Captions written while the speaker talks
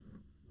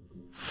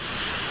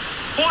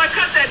Boy,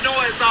 cut that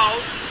noise off.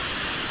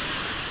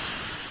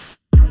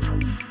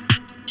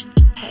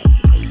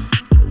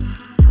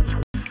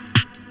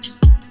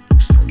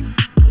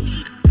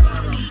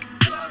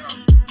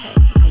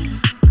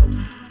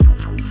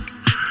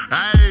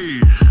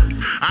 Hey,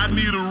 I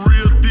need a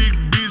real thick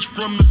bitch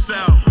from the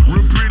south.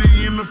 Real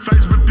pretty in the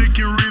face, but thick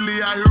and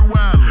really out here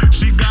wild.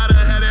 She gotta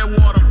have that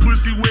water,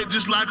 pussy wet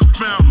just like a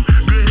fountain.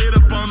 Good head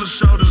up on the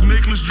shoulders,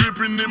 necklace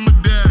dripping in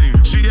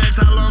medallion. She asked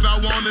how long I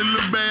wanted,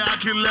 little babe, I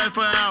can last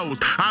for hours.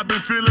 I've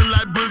been feeling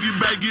like Boogie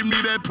Back, give me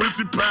that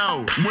pussy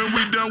power. When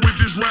we done with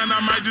this round,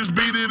 I might just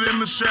beat it in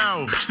the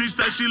shower. She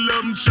say she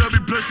love me chubby,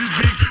 plus this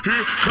dick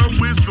here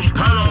come with some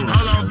power.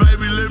 Hold on,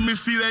 baby, let me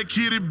see that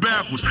kitty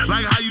backwards.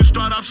 Like how you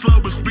start off slow,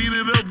 but speed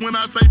it up when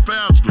I say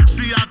faster.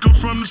 See, I come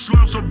from the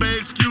slum, so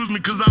babe, excuse me,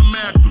 cause I'm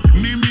active.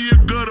 Need me a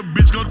gutter,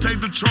 bitch, gon' take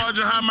the charge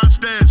of how my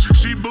stature.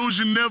 She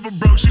bougie, never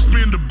broke, she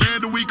spend a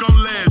band a week on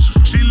lashes.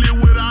 She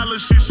live with all the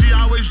shit, she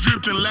always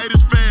dripped in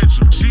latest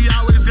fashion. She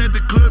always at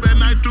the club at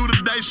night, through the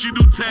day, she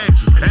do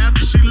taxes.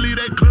 After she leave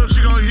that club,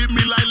 she gon' hit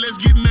me like, let's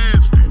get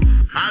nasty.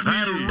 I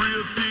need a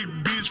real thick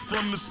bitch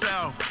from the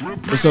south.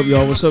 What's up,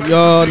 y'all? What's up,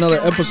 y'all?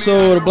 Another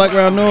episode of Black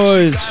Round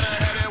Noise.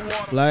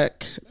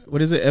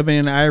 What is it? Ebony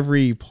and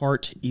Ivory,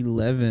 part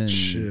 11.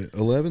 Shit,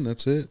 11?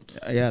 That's it?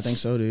 Yeah, I think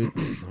so, dude.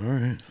 All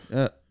right.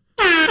 Yeah.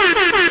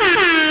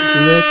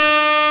 Let's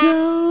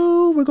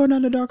go. We're going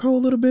down the dark hole a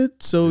little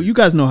bit. So you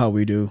guys know how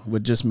we do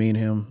with just me and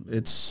him.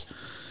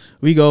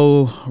 We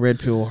go red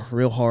pill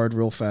real hard,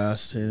 real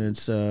fast, and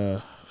it's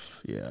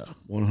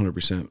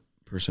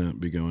 100%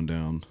 be going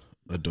down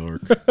a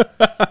dark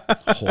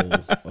hole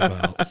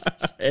about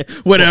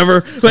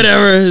whatever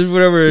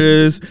it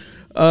is.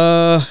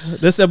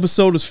 This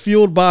episode is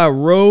fueled by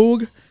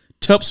Rogue,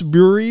 Tups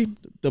Brewery,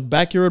 the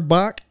Backyard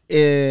Bach,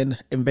 and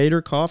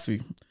Invader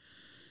Coffee.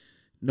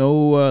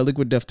 No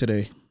liquid death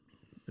today.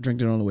 I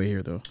drank it on the way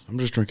here, though. I'm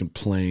just drinking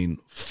plain,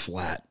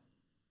 flat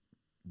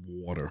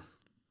water.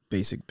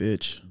 Basic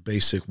bitch.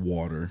 Basic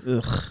water.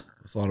 Ugh.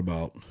 I thought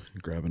about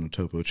grabbing a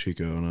Topo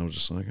Chico, and I was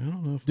just like, I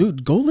don't know.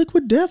 Dude, go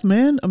liquid death,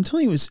 man. I'm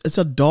telling you, it's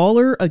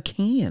 $1 a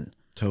can.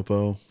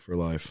 Topo for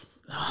life.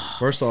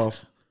 First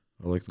off,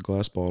 I like the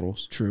glass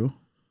bottles. True.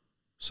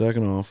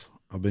 Second off,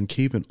 I've been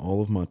keeping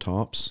all of my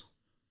tops,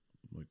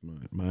 like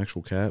my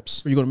actual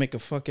caps. Are you going to make a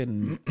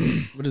fucking,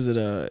 what is it,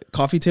 a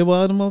coffee table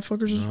out of them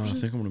motherfuckers? No, I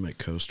think I'm going to make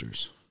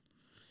coasters.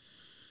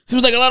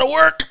 Seems like a lot of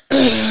work.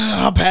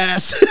 I'll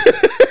pass.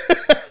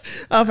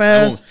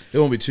 It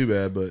won't be too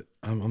bad, but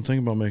I'm thinking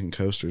about making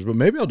coasters. But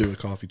maybe I'll do a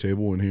coffee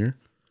table in here.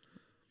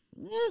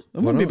 It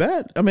wouldn't be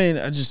bad. I mean,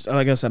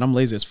 like I said, I'm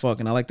lazy as fuck,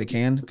 and I like the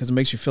can because it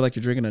makes you feel like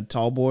you're drinking a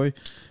tall boy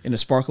in a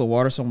sparkling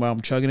water. So while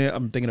I'm chugging it,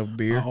 I'm thinking of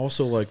beer. I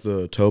also like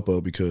the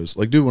Topo because,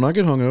 like, dude, when I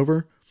get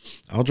hungover,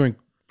 I'll drink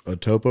a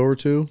Topo or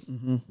two,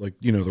 like,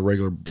 you know, the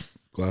regular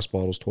glass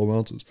bottles, 12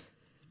 ounces.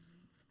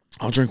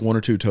 I'll drink one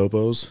or two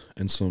Topos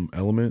and some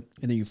Element.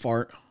 And then you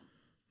fart.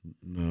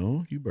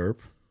 No, you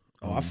burp.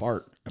 Oh, I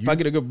fart. If I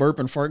get a good burp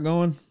and fart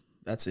going,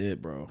 that's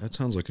it, bro. That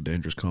sounds like a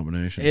dangerous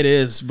combination. It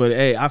is, but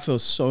hey, I feel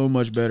so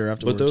much better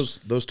afterwards.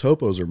 But those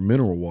Topos are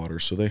mineral water,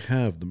 so they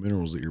have the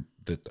minerals that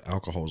the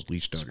alcohol is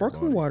leached out of your body.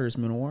 Sparkling water is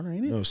mineral water,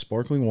 ain't it? No,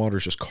 sparkling water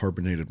is just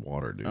carbonated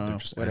water, dude. They're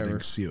just whatever. adding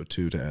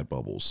CO2 to add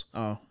bubbles.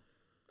 Oh.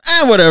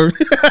 Whatever.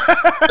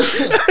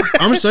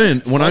 I'm just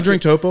saying, when I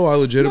drink Topo, I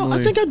legitimately... No,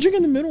 I think I'm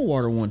drinking the mineral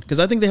water one, because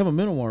I think they have a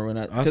mineral water one.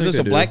 Because there's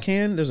a black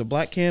can, there's a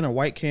black can, a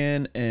white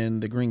can,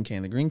 and the green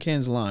can. The green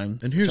can's lime.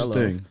 And here's the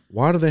thing.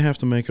 Why do they have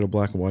to make it a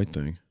black and white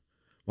thing?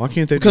 Why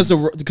can't they? Because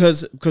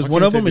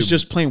one of them is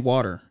just plain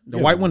water. The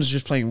white one is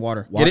just plain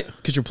water. Why? Get it?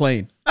 Because you're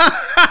plain.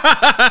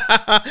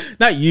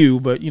 Not you,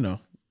 but you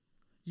know,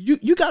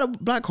 you got a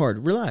black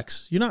card.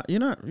 Relax. You're not.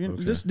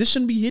 Okay. This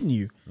shouldn't be hitting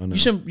you. You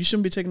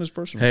shouldn't be taking this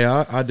personal. Hey,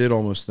 I did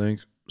almost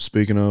think.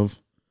 Speaking of,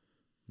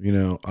 you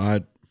know,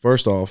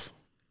 first off,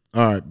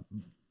 all right.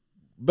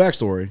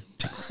 Backstory.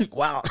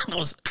 Wow.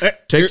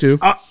 Take two.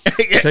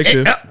 Take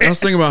two. I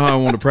was thinking about how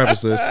I wanted to preface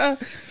this.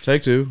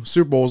 Take two.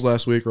 Super Bowls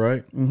last week,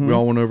 right? Mm-hmm. We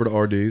all went over to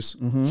RD's.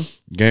 Mm-hmm.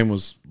 Game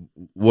was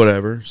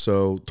whatever.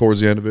 So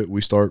towards the end of it,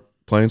 we start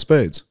playing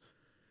spades.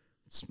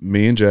 It's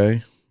me and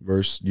Jay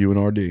versus you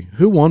and RD.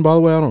 Who won, by the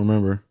way? I don't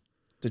remember.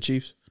 The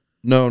Chiefs?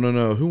 No.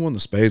 Who won the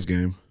spades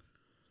game?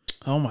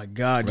 Oh, my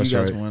God. That's you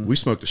guys right. won. We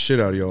smoked the shit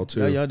out of y'all, too.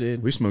 Yeah, y'all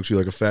did. We smoked you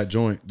like a fat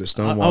joint that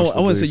Stonewashed. I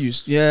wouldn't say you.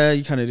 Yeah,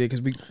 you kind of did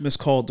because we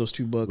miscalled those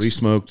 $2. We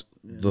smoked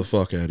the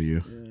fuck out of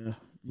you. Yeah.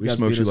 We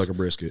smoked you like a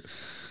brisket.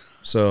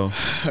 So.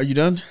 Are you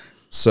done?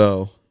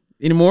 So.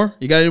 Any more?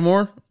 You got any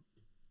more?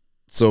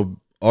 So,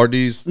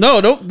 RD's.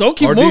 No, don't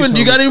keep moving.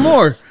 You got any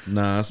more?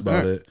 Nah, that's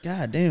about it.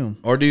 God damn.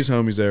 RD's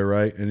homie's there,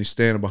 right? And he's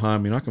standing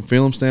behind me. And I can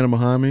feel him standing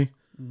behind me.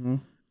 Mm-hmm.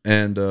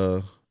 And,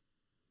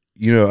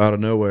 you know, out of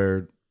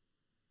nowhere,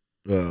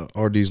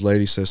 RD's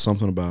lady says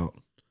something about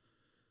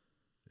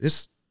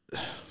this.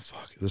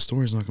 Fuck, the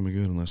story's not going to be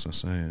good unless I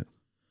say it.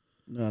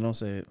 No, don't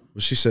say it.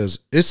 But she says,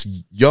 it's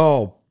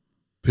y'all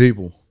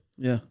people.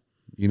 Yeah.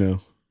 You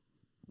know.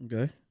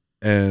 Okay.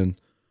 And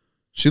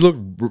she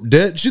looked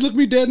dead. She looked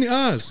me dead in the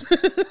eyes.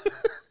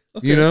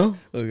 You know?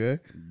 Okay.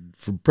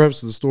 For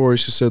preface of the story,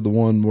 she said the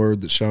one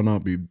word that shall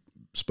not be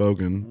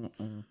spoken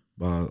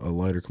by a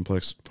lighter,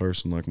 complex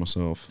person like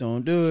myself.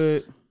 Don't do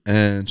it.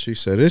 And she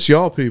said, "It's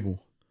y'all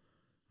people."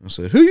 I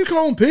said, "Who you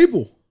calling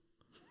people?"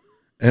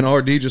 And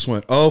RD just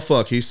went, "Oh,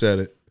 fuck, he said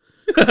it."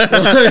 He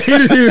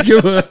didn't even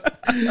give a...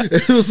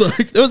 It was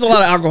like... There was a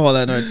lot of alcohol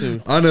that night, too.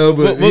 I know,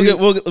 but...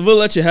 We'll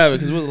let you have it,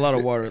 because there was a lot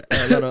of water.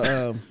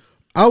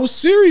 I was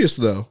serious,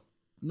 though.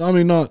 I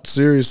mean, not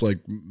serious, like,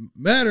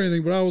 mad or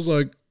anything, but I was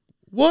like,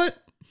 what?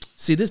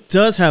 See, this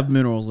does have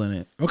minerals in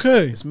it.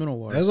 Okay. It's mineral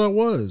water. As I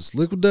was.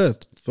 Liquid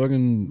death.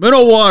 Fucking...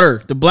 Mineral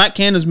water. The black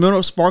can is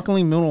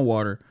sparkling mineral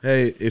water.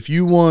 Hey, if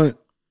you want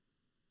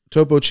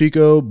Topo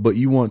Chico, but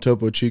you want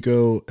Topo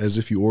Chico as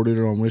if you ordered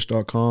it on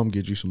Wish.com,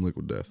 get you some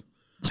Liquid Death.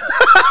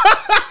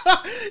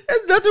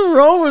 There's nothing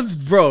wrong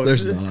with, bro.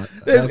 There's not.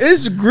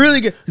 It's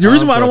really good. The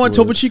reason why I don't want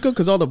fucking Topo with Chico,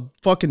 because all the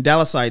fucking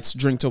Dallasites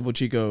drink Topo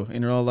Chico,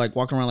 and they're all like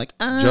walking around like,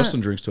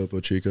 Justin drinks Topo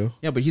Chico.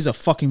 Yeah, but he's a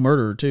fucking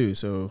murderer too,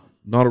 so.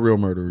 Not a real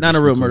murderer. Not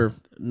a real murderer,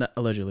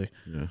 allegedly.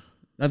 Yeah.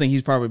 I think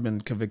he's probably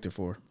been convicted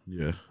for.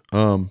 Yeah.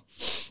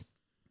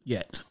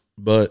 Yet.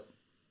 But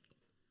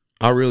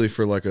I really,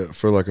 for like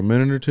a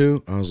minute or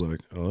two, I was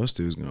like, oh, this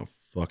dude's going to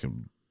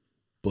fucking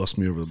bust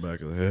me over the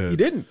back of the head. He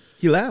didn't.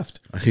 He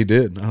laughed. He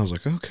did. I was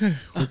like, okay.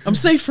 I'm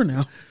safe for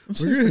now.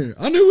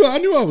 I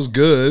knew I was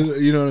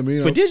good. You know what I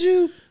mean? But did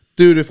you?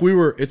 Dude,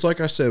 it's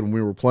like I said, when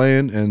we were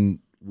playing and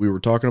we were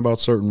talking about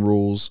certain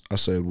rules, I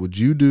said, would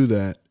you do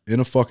that in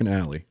a fucking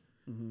alley?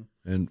 Mm-hmm.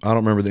 And I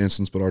don't remember the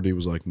instance, but RD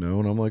was like, no.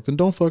 And I'm like, then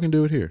don't fucking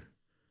do it here.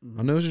 Mm-hmm.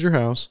 I know this is your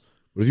house,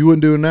 but if you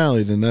wouldn't do it in an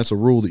alley, then that's a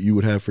rule that you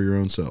would have for your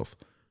own self.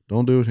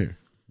 Don't do it here.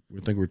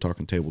 We think we were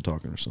talking table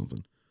talking or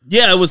something.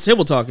 Yeah, it was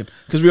table talking,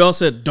 because we all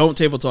said don't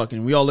table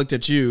talking. We all looked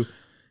at you,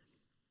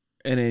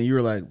 and then you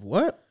were like,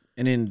 what?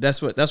 And then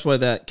that's why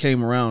that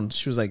came around.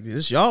 She was like,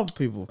 this y'all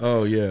people.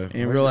 Oh, yeah.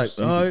 And we were like,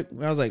 oh.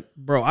 I was like,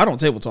 bro, I don't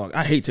table talk.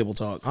 I hate table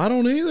talk. I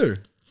don't either.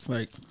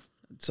 Like,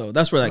 so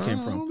that's where that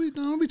came from. I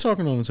don't be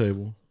talking on the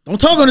table. Don't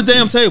talk on the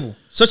damn table.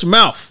 Shut your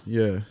mouth.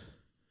 Yeah.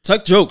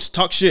 Talk jokes,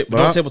 talk shit, but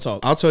don't table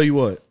talk. I'll tell you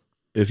what.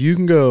 If you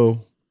can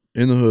go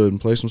in the hood and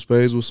play some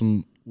spades with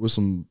some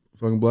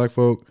fucking black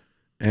folk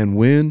and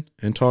win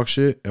and talk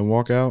shit and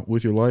walk out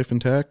with your life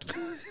intact,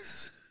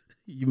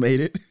 you made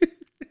it.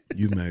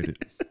 You made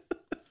it.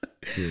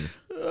 Yeah.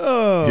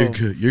 Oh, you're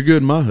good. You're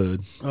good in my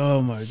hood.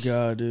 Oh my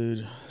god,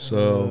 dude. So,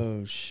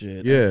 oh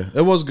shit. Yeah,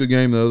 that was a good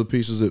game though. The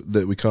pieces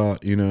that we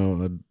caught, you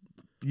know.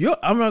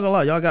 I'm not gonna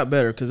lie, y'all got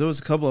better, because there was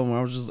a couple of them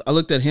where I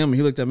looked at him and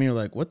he looked at me and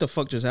like, what the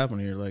fuck just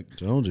happened here? Like,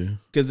 told you.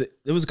 Because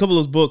there was a couple of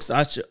those books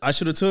I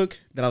should have took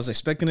that I was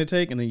expecting to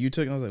take, and then you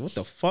took, and I was like, what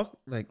the fuck?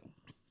 Like,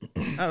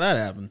 how did that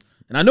happen?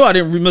 And I know I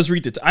didn't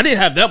misread it. I didn't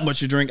have that much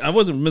to drink. I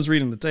wasn't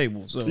misreading the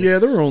table. So yeah,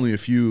 there were only a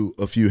few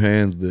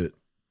hands that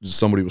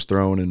somebody was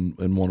throwing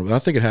in one of them. I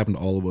think it happened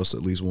to all of us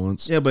at least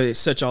once. Yeah, but it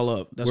set y'all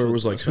up. That's where it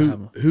was like,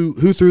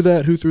 who threw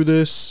that? Who threw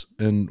this?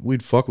 And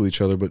we'd fuck with each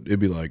other, but it'd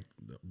be like,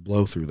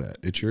 blow through that.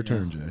 It's your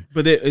turn, Jay.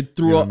 But it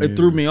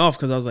threw me off,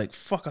 because I was like,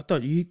 fuck, I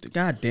thought you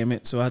God damn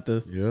it. So I had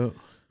to. Yeah.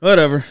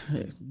 Whatever.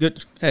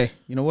 Good. Hey,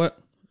 you know what?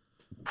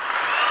 You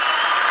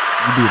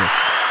beat us.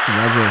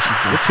 Congratulations,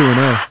 dude. We're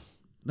 2-0.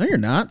 No, you're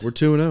not. We're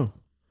 2-0.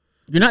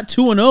 You're not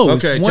 2-0.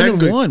 Okay, it's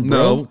 1-1,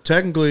 bro.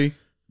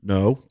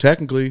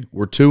 Technically,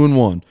 we're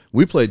 2-1.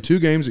 We played 2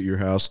 games at your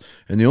house,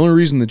 and the only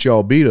reason that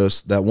y'all beat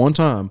us that one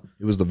time,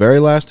 it was the very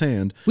last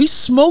hand. We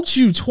smoked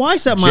you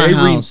twice at my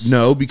house.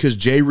 No, because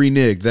Jay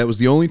reneged. That was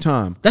the only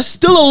time. That's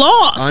still a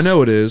loss. I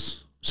know it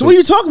is. So what are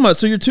you talking about?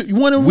 So you're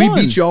 1-1. We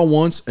beat y'all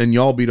once, and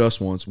y'all beat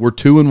us once. We're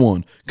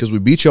 2-1 because we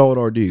beat y'all at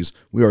RD's.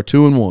 We are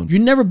 2-1. You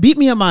never beat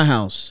me at my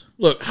house.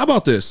 Look, how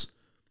about this?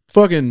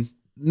 Fucking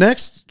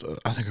next,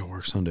 I think I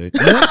work Sunday.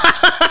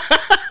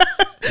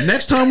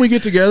 Next time we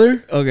get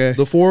together, okay,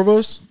 the 4 of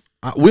us,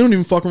 we don't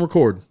even fucking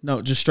record.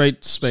 No, just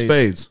straight spades.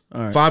 Spades.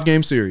 All right.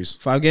 5-game series.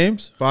 5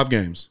 games? 5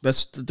 games.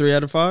 Best 3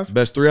 out of 5?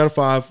 Best 3 out of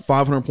 5,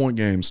 500-point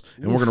games.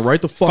 And we're going to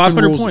write the fucking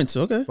 500 rules. 500 points,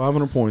 okay.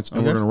 500 points.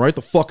 And we're going to write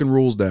the fucking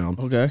rules down.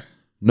 Okay.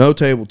 No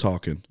table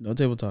talking. No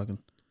table talking.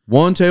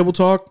 1 table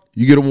talk,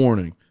 you get a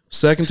warning.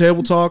 2nd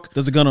table talk.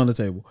 There's a gun on the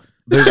table.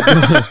 There's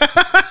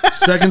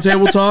 2nd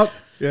table talk.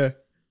 Yeah.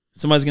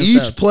 Somebody's gonna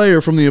Each stab.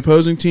 player from the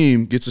opposing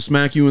team gets to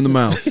smack you in the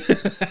mouth.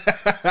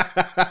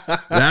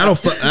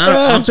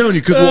 I'm telling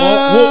you, because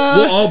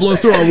we'll all blow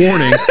through our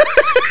warning.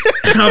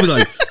 And I'll be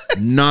like,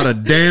 not a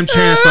damn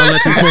chance I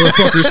let these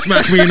motherfuckers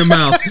smack me in the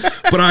mouth.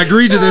 But I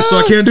agreed to this, so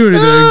I can't do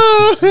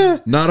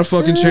anything. Not a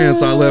fucking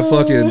chance I let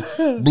fucking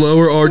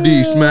Blower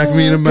RD smack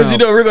me in the mouth. Because you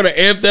know we're gonna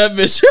amp that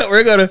bitch up.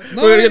 We're gonna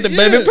get the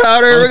baby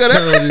powder. We're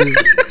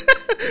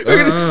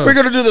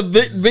gonna do the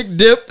big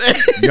dip.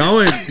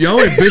 y'all ain't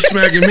bitch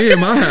smacking me in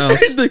my house.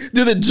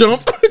 do the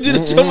jump. Do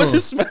the jump with the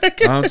smack.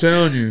 I'm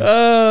telling you.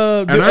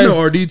 And I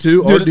know RD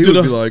too. RD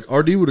would be like,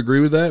 RD would agree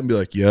with that and be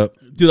like, yep.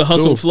 Do the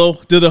hustle and flow?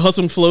 Do the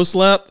hustle and flow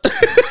slap?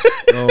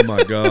 Oh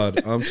my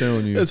God, I'm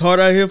telling you, It's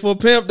hard out here for a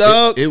pimp,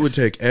 dog. it would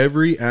take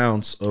every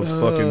ounce of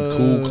fucking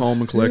cool,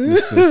 calm, and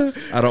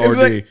collectedness out of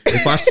RD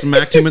if I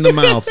smacked him in the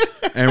mouth,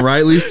 and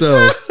rightly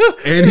so,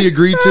 and he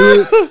agreed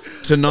to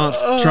it to not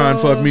try and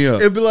fuck me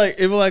up. It'd be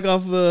like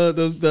off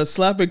the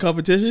slapping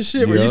competition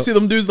shit where you see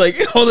them dudes like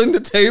holding the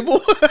table.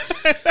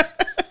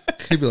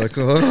 He'd be like,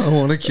 "Oh, I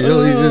want to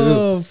kill you."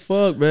 Oh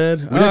fuck, man!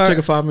 We'd have to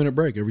take a 5-minute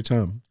break every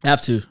time.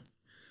 Have to.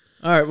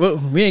 All right, well,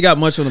 we ain't got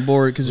much on the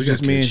board because it's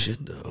just me.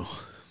 Shit though.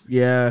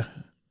 Yeah.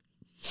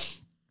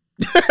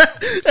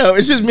 No,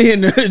 it's just me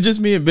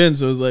and Ben,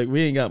 so it's like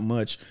we ain't got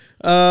much.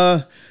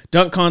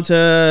 Dunk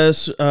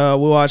contest. I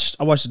watched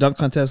the dunk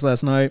contest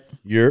last night.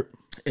 Yep.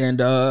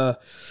 And I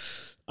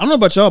don't know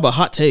about y'all, but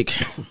hot take.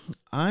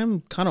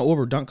 I'm kind of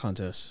over dunk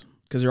contests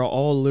because they're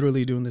all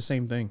literally doing the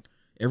same thing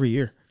every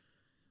year.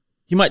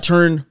 He might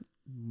turn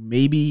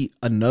maybe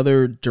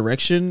another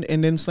direction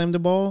and then slam the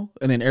ball,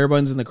 and then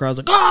everyone's in the crowd's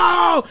like,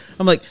 "Oh!"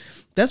 I'm like,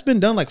 that's been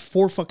done like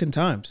 4 fucking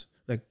times.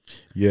 Like,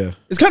 yeah,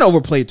 it's kind of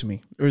overplayed to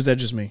me, or is that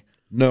just me?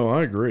 No,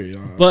 I agree.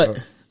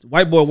 But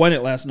white boy won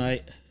it last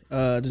night.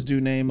 This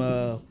dude named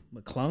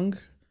McClung.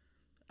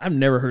 I've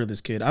never heard of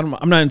this kid. I'm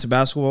not into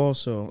basketball,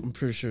 so I'm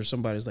pretty sure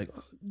somebody's like,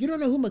 oh, you don't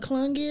know who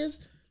McClung is?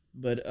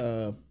 But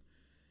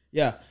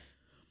yeah,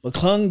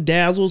 McClung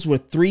dazzles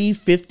with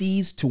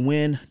 350s to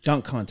win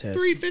dunk contest.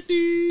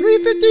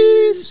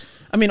 350s.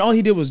 I mean, all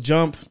he did was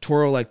jump,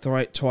 twirl like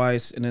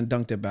twice, and then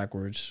dunked it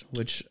backwards.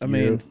 Which I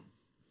mean.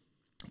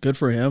 Good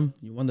for him.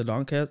 You won the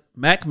dunk contest.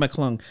 Mac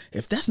McClung.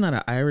 If that's not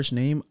an Irish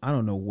name, I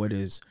don't know what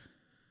is.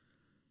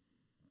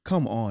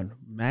 Come on.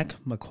 Mac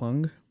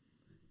McClung.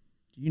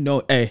 You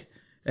know, hey,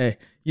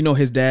 you know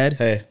his dad.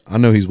 Hey, I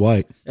know he's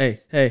white.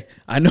 Hey,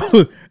 I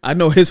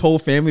know his whole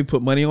family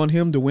put money on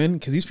him to win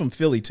because he's from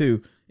Philly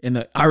too. And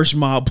the Irish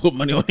mob put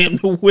money on him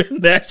to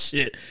win that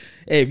shit.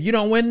 Hey, if you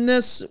don't win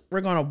this,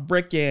 we're gonna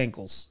break your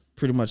ankles.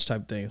 Pretty much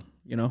type thing,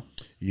 you know?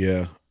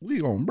 Yeah. We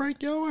gonna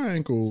break your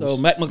ankles. So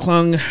Mac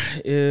McClung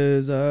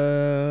is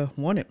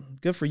won it.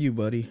 Good for you,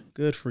 buddy.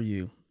 Good for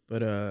you.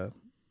 But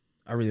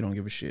I really don't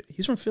give a shit.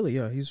 He's from Philly,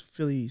 yeah. He's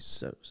Philly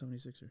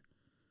 76er.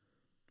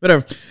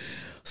 Whatever.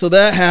 So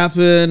that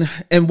happened.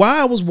 And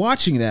while I was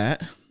watching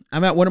that,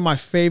 I'm at one of my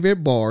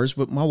favorite bars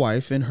with my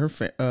wife and her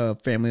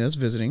family that's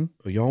visiting.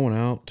 Oh, y'all went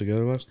out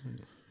together last night?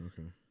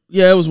 Okay.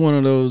 Yeah, it was one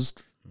of those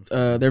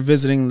they're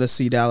visiting, let's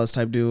see Dallas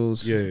type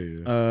deals.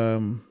 Yeah.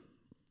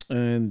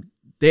 And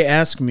they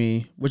ask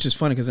me, which is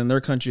funny because in their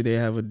country they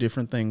have a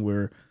different thing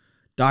where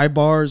dive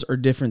bars are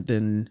different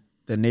than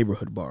the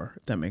neighborhood bar,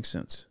 if that makes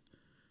sense.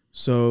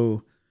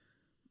 So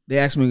they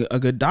asked me a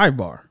good dive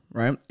bar,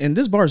 right? And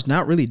this bar is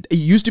not really, it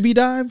used to be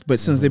dive, but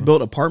since they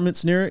built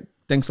apartments near it,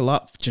 thanks a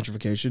lot,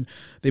 gentrification,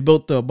 they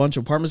built a bunch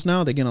of apartments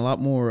now. They're getting a lot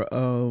more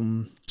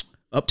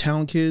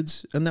uptown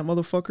kids in that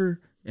motherfucker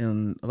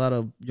and a lot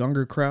of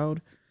younger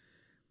crowd.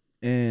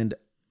 And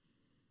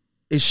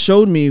it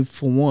showed me,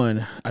 for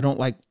one, I don't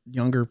like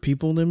younger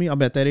people than me. I'm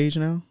at that age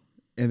now.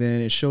 And then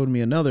it showed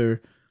me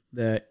another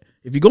that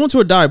if you go into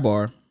a dive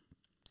bar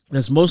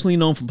that's mostly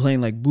known for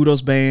playing like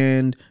Budo's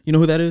Band, you know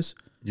who that is?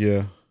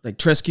 Yeah. Like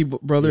Tresky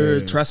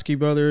Brothers, Yeah. Tresky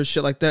Brothers,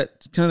 shit like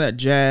that. Kind of that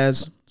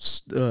jazz.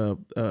 What's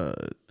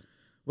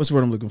the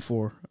word I'm looking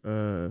for?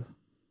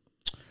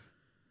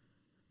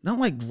 Not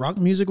like rock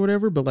music or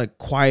whatever, but like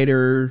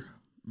quieter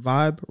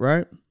vibe,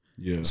 right?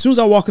 Yeah. As soon as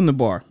I walk in the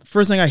bar,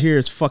 first thing I hear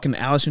is fucking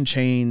Alice in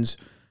Chains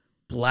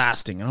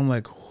blasting. And I'm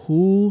like,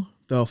 who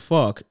the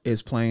fuck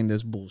is playing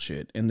this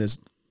bullshit in this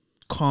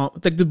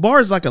like the bar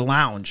is like a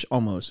lounge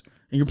almost.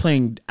 And you're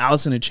playing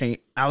Alice in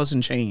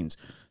Chains.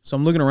 So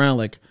I'm looking around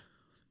like,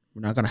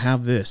 we're not gonna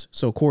have this.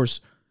 So of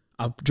course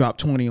I'll drop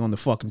 20 on the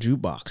fucking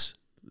jukebox.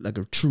 Like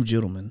a true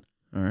gentleman.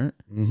 All right.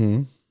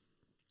 Mm-hmm.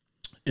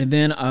 And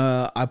then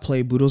I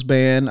play Budo's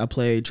Band. I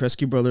play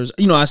Tresky Brothers.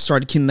 You know, I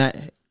tried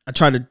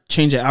to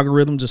change the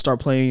algorithm to start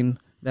playing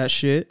that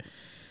shit.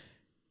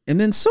 And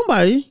then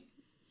somebody,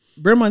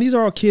 bear in mind, these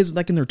are all kids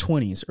like in their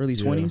 20s, early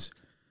 20s,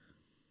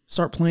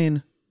 start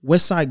playing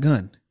West Side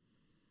Gun.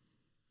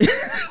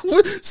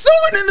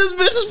 Someone in this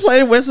bitch is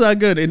playing West Side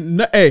Gun.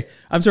 And hey,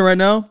 I'm saying right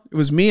now, it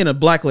was me and a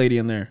black lady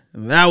in there.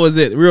 And that was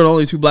it. We were the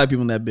only 2 black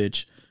people in that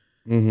bitch.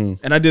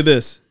 Mm-hmm. And I did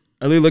this.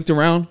 I literally looked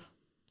around.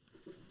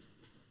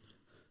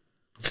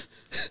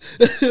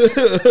 Like,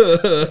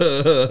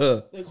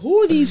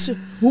 who are these?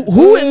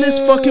 Who in this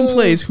fucking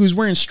place who's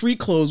wearing street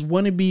clothes,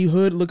 wannabe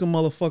hood looking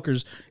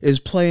motherfuckers is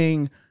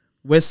playing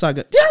West Side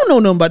Gun? They don't know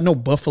nothing about no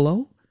Buffalo.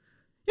 You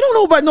don't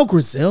know about no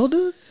Griselda.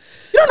 You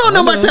don't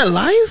know nothing about that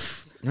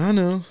life. I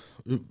know.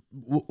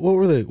 What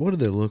were they? What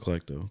did they look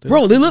like though?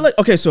 Bro, they look like,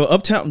 okay, so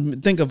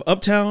Uptown, think of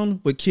Uptown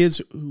with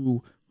kids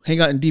who hang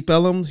out in Deep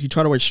Ellum. You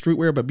try to wear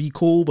streetwear, but be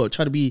cool, but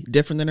try to be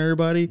different than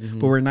everybody. Mm-hmm.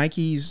 But wear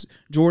Nikes,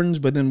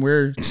 Jordans, but then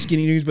wear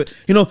skinny jeans. But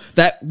you know,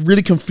 that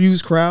really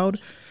confused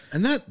crowd.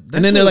 And that's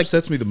and then what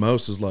upsets me the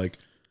most is like,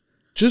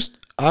 just,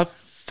 I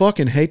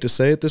fucking hate to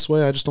say it this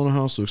way. I just don't know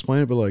how else to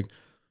explain it, but like,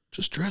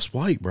 just dress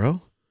white,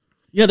 bro.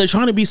 Yeah, they're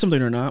trying to be something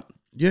they're not.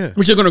 Yeah.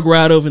 Which they're going to grow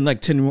out of in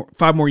like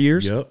 5 more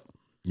years. Yep.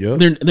 Yeah.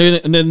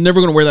 They're never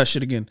going to wear that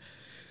shit again.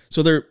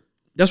 So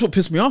that's what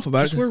pissed me off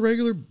about Just it. wear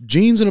regular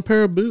jeans and a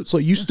pair of boots.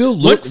 Like, you still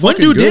look One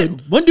fucking dude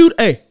good. One dude,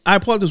 hey, I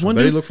applaud this one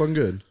But dude. he looked fucking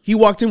good. He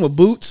walked in with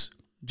boots,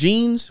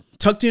 jeans,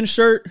 tucked in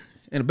shirt,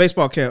 and a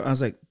baseball cap. I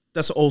was like,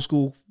 that's an old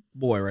school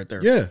boy right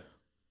there. Yeah.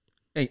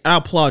 Hey, I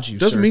applaud you.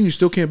 Doesn't sir. mean you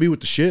still can't be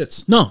with the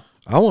shits. No.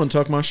 I want to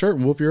tuck my shirt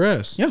and whoop your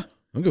ass. Yeah.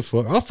 I'm good.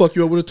 I'll fuck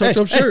you up with a tucked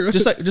up shirt.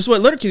 Just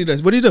what Letterkenny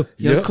does. What do you do?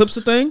 He clips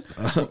the thing.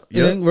 Yeah. And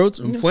then roads.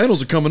 Them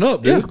flannels are coming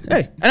up, dude. Yeah.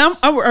 Hey, and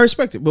I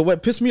respect it. But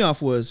what pissed me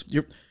off was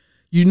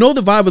you know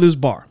the vibe of this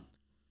bar.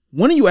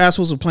 One of you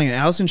assholes are playing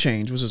Alice in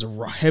Chains, which is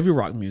a heavy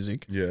rock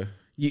music. Yeah.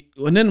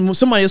 And then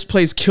somebody else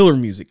plays killer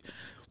music.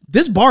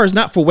 This bar is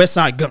not for West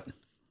Side Gun.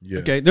 Yeah.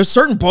 Okay. There's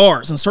certain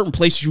bars and certain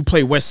places you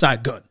play West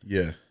Side Gun.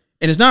 Yeah.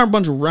 And it's not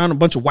around a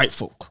bunch of white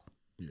folk.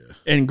 Yeah.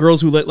 And girls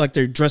who look like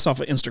they dress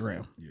off of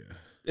Instagram. Yeah.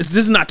 This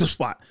is not the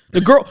spot.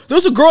 There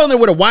was a girl in there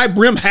with a wide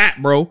brim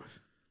hat, bro.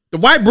 The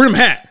wide brim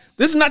hat.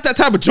 This is not that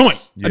type of joint.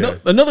 Yeah.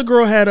 Another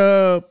girl had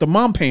the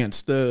mom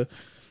pants, the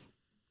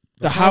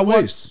high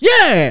waist.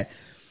 Yeah.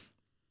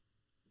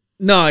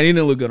 No, it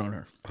didn't look good on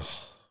her.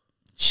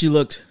 She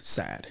looked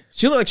sad.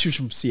 She looked like she was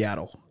from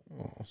Seattle.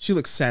 She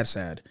looked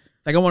sad.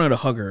 Like I wanted to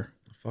hug her.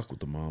 Fuck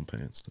with the mom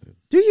pants, dude.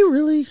 Do you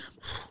really?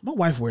 My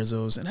wife wears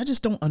those, and I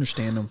just don't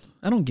understand them.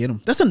 I don't get them.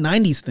 That's a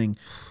 90s thing.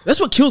 That's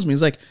what kills me.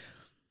 It's like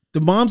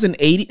the moms in the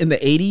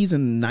 80s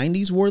and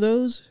 90s wore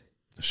those.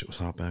 That shit was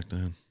hot back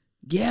then.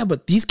 Yeah,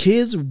 but these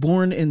kids were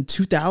born in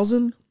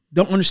 2000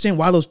 don't understand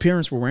why those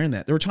parents were wearing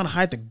that. They were trying to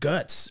hide the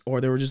guts,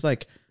 or they were just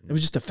like, it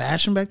was just a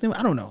fashion back then.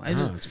 I don't know.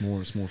 It's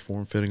more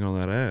form fitting on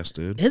that ass,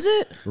 dude. Is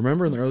it?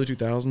 Remember in the early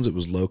 2000s, it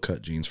was low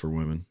cut jeans for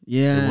women.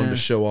 Yeah. They wanted to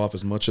show off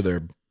as much of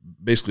their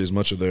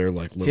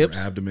like lower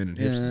Hips? abdomen and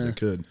hips as they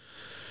could.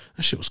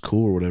 That shit was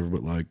cool or whatever,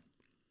 but like,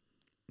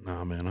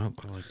 nah, man, I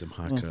like them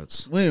high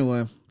cuts. Well,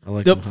 anyway, I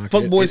like the them high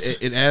fuck cuts. boys.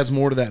 It adds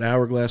more to that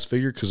hourglass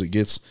figure because it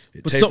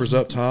tapers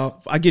up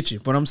top. I get you,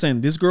 but I'm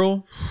saying this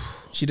girl,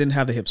 she didn't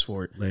have the hips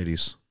for it.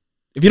 Ladies,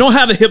 if you don't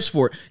have the hips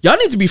for it, y'all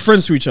need to be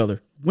friends to each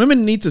other.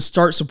 Women need to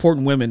start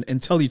supporting women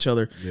and tell each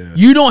other,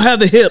 you don't have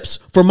the hips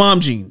for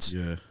mom jeans.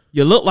 Yeah.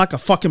 You look like a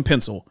fucking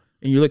pencil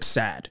and you look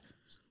sad.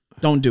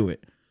 Don't do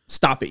it.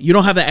 Stop it. You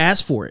don't have the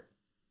ass for it.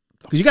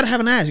 Because you got to have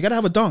an ass. You got to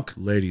have a dunk.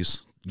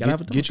 ladies,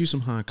 get you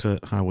some high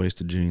cut, high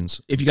waisted jeans.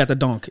 If you got the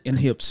dunk and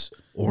hips.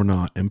 Or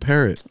not. And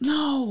pair it.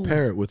 No.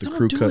 Pair it with a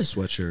crew cut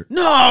sweatshirt.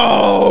 No.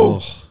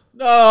 Oh,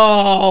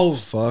 No.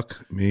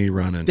 fuck me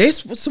running.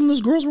 That's what some of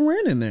those girls were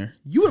wearing in there.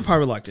 You would have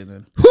probably liked it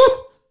then.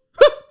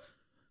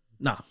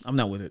 Nah, I'm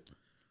not with it.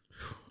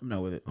 I'm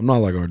not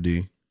like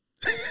RD.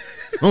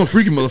 I'm a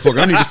freaky motherfucker.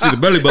 I need to see the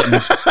belly button.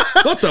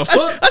 What the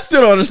fuck? I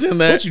still don't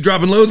understand that. What, you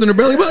dropping loads in her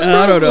belly button?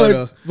 I don't know. Like,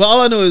 No. But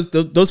all I know is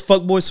those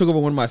fuckboys took over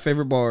one of my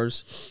favorite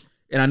bars.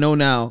 And I know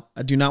now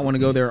I do not want to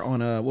go there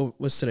on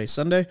what's today?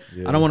 Sunday?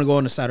 Yeah. I don't want to go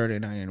on a Saturday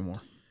night anymore.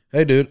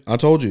 Hey, dude, I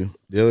told you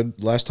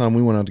last time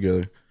we went out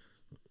together,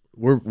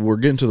 we're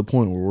getting to the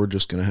point where we're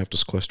just going to have to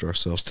sequester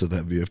ourselves to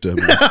that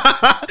VFW.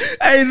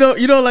 Hey,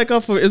 you know, like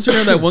off of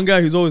Instagram, that one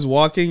guy who's always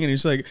walking and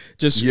he's like,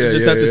 just at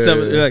the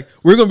 7. Yeah. Like,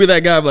 we're going to be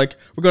that guy. Like,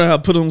 we're going to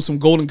have put on some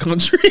Golden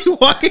Country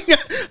walking.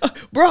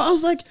 Bro, I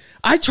was like,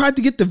 I tried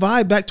to get the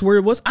vibe back to where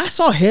it was. I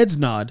saw heads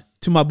nod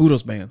to my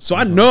Budos band. So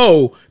I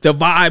know the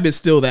vibe is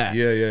still that.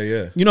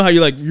 Yeah. You know how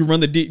you run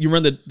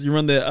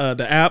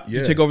the app, Yeah.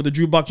 you take over the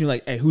jukebox, you're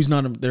like, hey, who's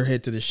nodding their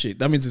head to this shit?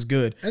 That means it's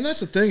good. And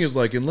that's the thing is,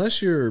 like,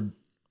 unless you're,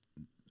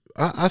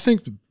 I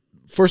think,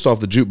 first off,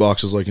 the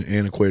jukebox is like an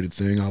antiquated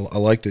thing. I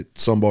like that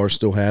some bars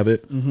still have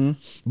it. Mm-hmm.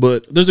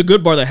 But there's a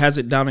good bar that has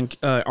it down in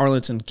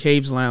Arlington,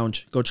 Caves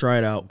Lounge. Go try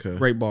it out. Okay.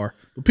 Great bar.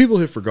 But people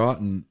have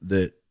forgotten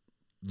that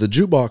the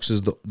jukebox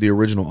is the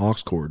original aux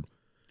cord.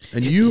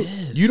 And you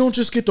don't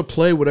just get to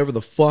play whatever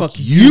the fuck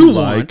you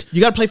like.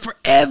 You got to play for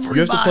everybody.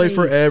 You have to play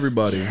for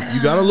everybody. Yes.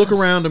 You got to look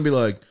around and be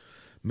like,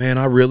 man,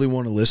 I really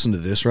want to listen to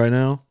this right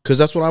now because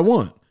that's what I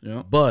want.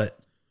 Yeah. But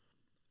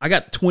I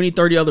got 20,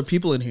 30 other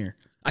people in here.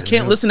 I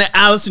can't listen to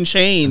Alice in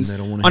Chains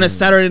on a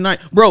Saturday night.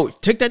 Bro,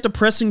 take that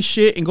depressing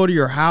shit and go to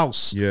your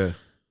house. Yeah.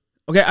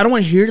 Okay, I don't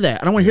want to hear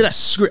that. I don't want to hear that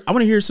script. I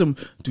want to hear some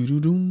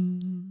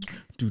doo-doo-doom,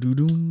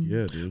 doo-doo-doom.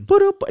 Yeah, dude.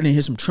 Put up and then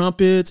hear some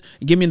trumpets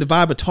and give me the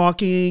vibe of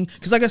talking.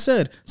 Because like I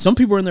said, some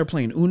people are in there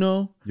playing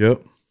Uno.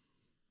 Yep.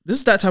 This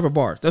is that type of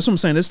bar. That's what I'm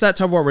saying. This is that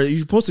type of bar where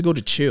you're supposed to go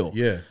to chill.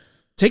 Yeah.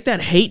 Take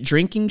that hate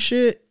drinking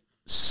shit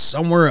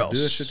somewhere else.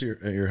 Do that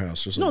shit at your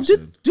house. Just like do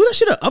that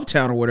shit at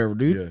Uptown or whatever,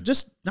 dude. Yeah.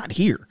 Just not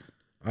here.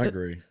 I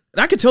agree.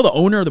 And I could tell the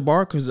owner of the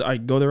bar because I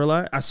go there a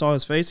lot. I saw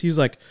his face. He was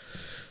like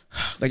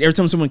every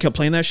time someone kept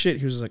playing that shit,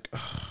 he was just like,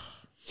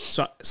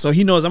 ugh. So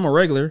he knows I'm a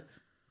regular,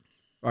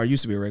 or I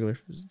used to be a regular.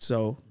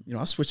 So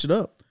I switched it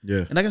up. Yeah.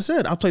 And like I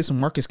said, I'll play some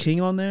Marcus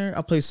King on there.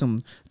 I'll play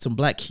some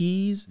Black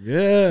Keys.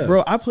 Yeah,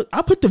 bro. I put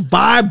the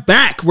vibe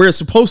back where it's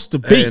supposed to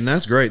be. Hey, and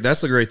that's great.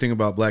 That's the great thing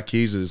about Black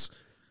Keys is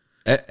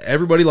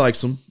everybody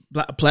likes them.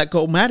 Black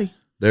Gold Matty.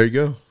 There you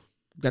go.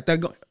 Got that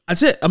going.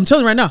 That's it. I'm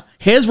telling you right now.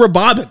 Heads were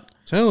bobbing.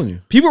 Telling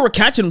you, people were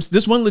catching him.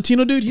 This one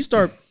Latino dude, he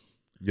started.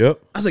 Yep.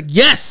 I was like,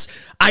 yes,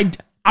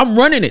 I'm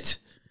running it.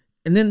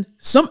 And then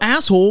some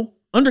asshole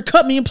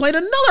undercut me and played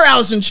another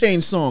Alice in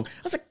Chains song.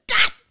 I was like,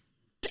 God,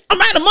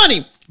 I'm out of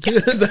money.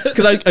 Because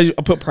I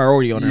put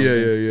priority on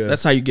everything. Yeah.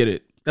 That's how you get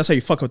it. That's how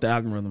you fuck with the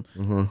algorithm.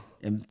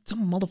 And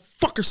some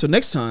motherfucker. So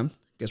next time,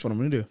 guess what I'm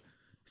gonna do?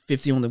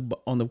 50 on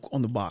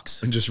the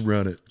box and just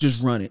run it.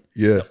 Just run it.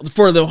 Yeah.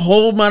 For the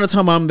whole amount of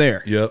time I'm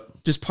there.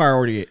 Yep. Just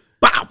priority it.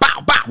 Bow,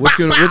 bow, bow. What's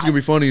gonna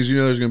be funny is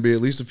there's gonna be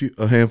at least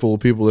a handful of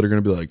people that are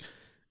gonna be like,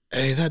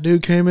 hey, that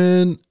dude came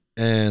in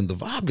and the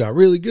vibe got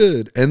really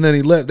good, and then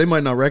he left. They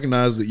might not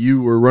recognize that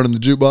you were running the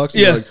jukebox.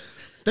 Yeah. Like,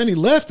 then he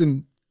left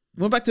and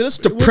went back to this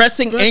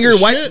depressing, angry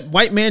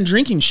white man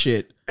drinking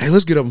shit. Hey,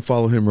 let's get up and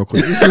follow him real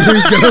quick. Let's see where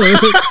he's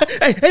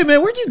going. hey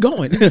man, where you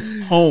going?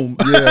 Home.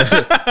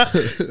 Yeah.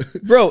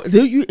 Bro,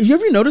 you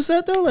ever notice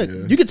that though? Like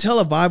you could tell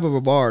a vibe of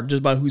a bar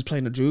just by who's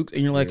playing the jukes,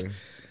 and you're like,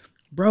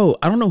 bro,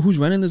 I don't know who's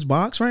running this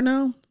box right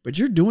now, but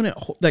you're doing it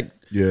like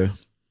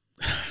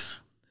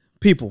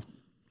people.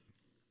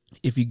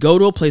 If you go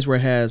to a place where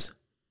it has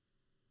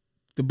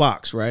the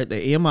box, right, the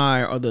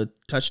EMI or the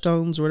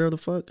touchstones or whatever the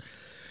fuck,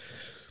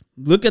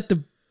 look at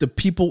the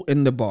people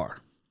in the bar.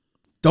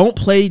 Don't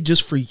play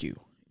just for you.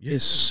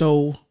 It's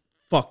so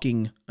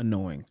fucking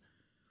annoying.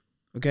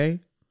 Okay?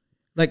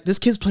 Like, this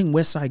kid's playing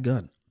West Side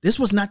Gun. This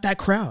was not that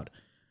crowd.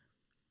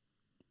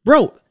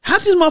 Bro,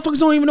 half these motherfuckers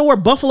don't even know where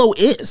Buffalo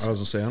is. I was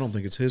gonna say, I don't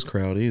think it's his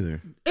crowd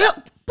either. Yeah,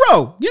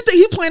 bro, you think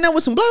he playing that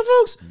with some black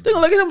folks? They're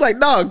gonna look at him like,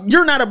 dog,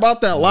 you're not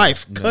about that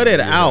life. Cut it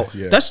out.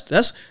 Yeah. That's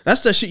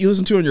that shit you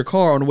listen to in your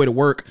car on the way to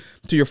work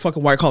to your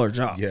fucking white collar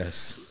job.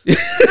 Yes.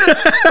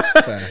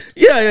 Fact.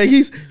 Yeah,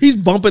 he's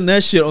bumping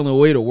that shit on the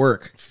way to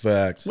work.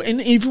 Fact. And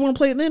if you want to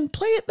play it, then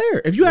play it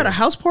there. If you had a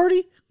house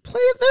party,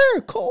 play it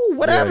there. Cool,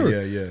 whatever.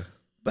 Yeah.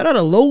 But at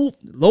a low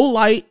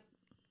light,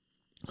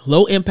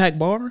 low impact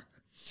bar,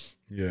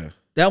 that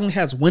only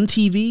has one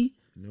TV.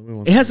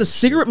 It has a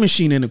cigarette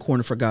machine in the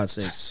corner, for God's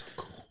sakes. So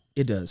cool.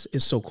 It does.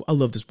 It's so cool. I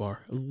love this bar.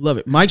 I love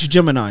it. Mike's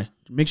Gemini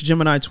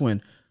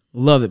twin.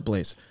 Love it,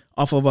 Blaze.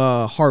 Off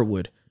of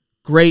Hardwood.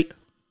 Great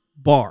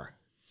bar.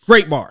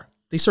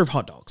 They serve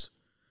hot dogs,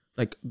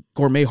 like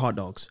gourmet hot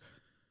dogs.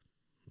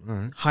 All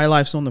right. High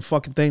Life's on the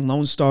fucking thing.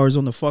 Lone Star's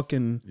on the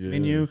fucking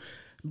menu.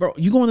 Bro,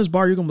 you go in this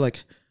bar, you're gonna be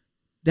like,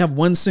 they have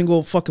one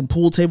single fucking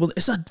pool table.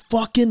 It's a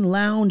fucking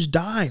lounge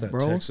dive,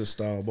 bro. Texas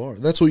style bar.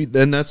 That's what.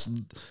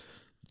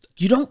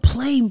 You don't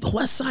play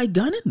West Side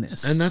Gun in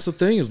this. And that's the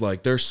thing is,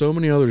 like, there's so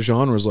many other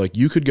genres. Like,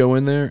 you could go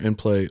in there and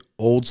play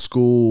old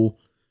school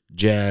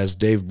jazz,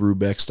 Dave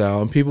Brubeck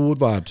style, and people would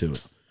vibe to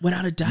it.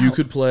 Without a doubt. You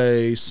could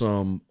play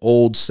some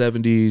old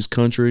 70s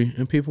country,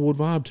 and people would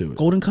vibe to it.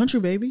 Golden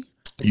country, baby.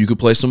 You could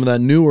play some of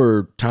that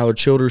newer Tyler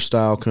Childers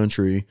style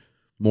country,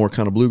 more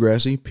kind of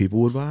bluegrassy.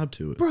 People would vibe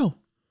to it. Bro,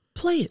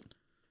 play it.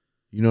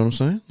 You know what I'm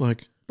saying?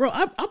 Like, bro,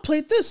 I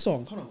played this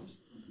song. Hold on.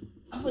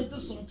 I played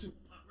this song too.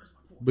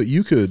 But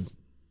you could.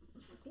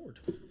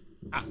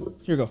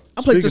 Here you go.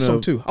 I played this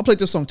song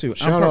too.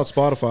 Shout out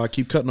Spotify.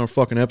 Keep cutting our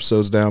fucking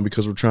episodes down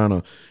because we're trying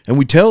to, and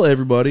we tell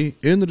everybody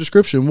in the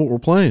description what we're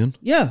playing.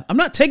 Yeah, I'm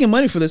not taking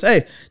money for this.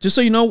 Hey, just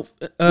so you know,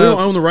 we don't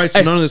own the rights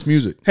to none of this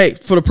music. Hey,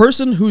 for the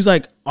person who's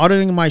like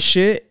auditing my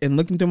shit and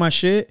looking through my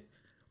shit,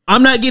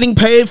 I'm not getting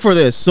paid for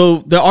this. So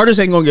the artist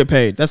ain't gonna get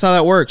paid. That's how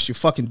that works, you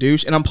fucking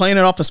douche. And I'm playing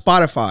it off of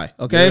Spotify.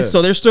 Okay. Yeah.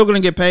 So they're still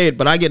gonna get paid,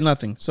 but I get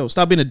nothing. So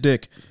stop being a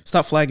dick.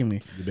 Stop flagging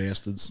me. You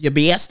bastards. You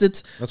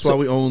bastards. That's why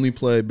we only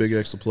play Big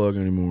X the Plug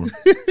anymore.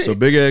 So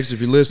Big X,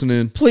 if you're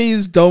listening,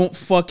 please don't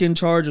fucking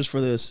charge us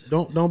for this.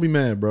 Don't be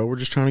mad, bro. We're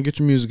just trying to get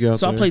your music out.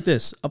 So I'll play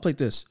this.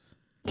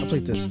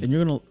 And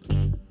you're gonna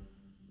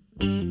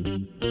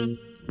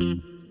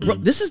bro,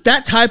 this is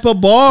that type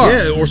of bar.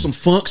 Yeah, or some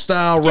funk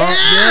style rock.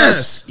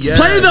 Yes.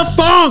 Play the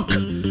funk.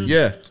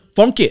 Yeah.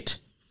 Funk it.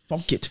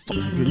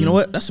 You know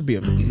what? That should be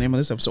a name of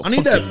this episode. I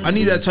need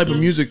that type of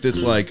music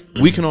that's like,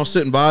 we can all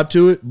sit and vibe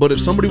to it, but if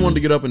somebody wanted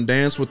to get up and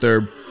dance with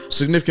their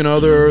significant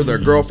other, their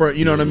girlfriend,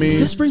 you know what I mean?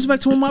 This brings back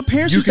to when my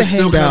parents used to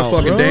hang out. You can still kind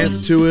of fucking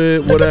dance to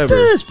it, whatever.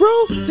 Look at this,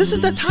 bro. This is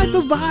the type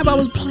of vibe I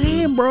was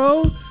playing,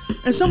 bro.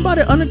 And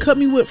somebody undercut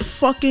me with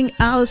fucking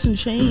Alice in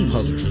Chains.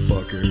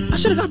 Motherfucker. I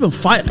should have got them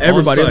fight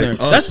everybody in there.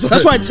 That's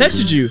why I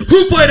texted you.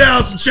 Who played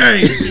Alice in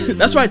Chains?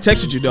 That's why I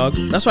texted you, dog.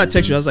 That's why I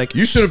texted you. I was like,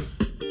 you should have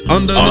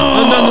undone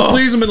the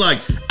sleeves and been like,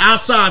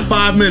 outside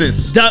 5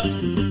 minutes.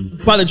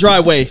 By the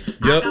driveway.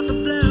 Yep.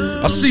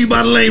 I'll see you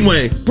by the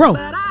laneway. Bro,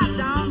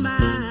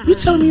 you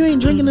telling me you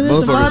ain't drinking to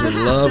this? Motherfuckers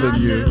are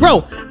loving you.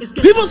 Bro,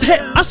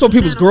 I saw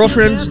people's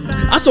girlfriends.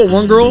 I saw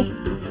one girl,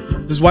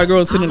 this white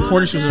girl sitting in the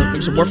corner. She was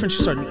her boyfriend.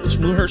 She started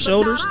moving her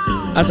shoulders.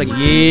 I was like,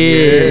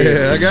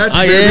 yeah, I got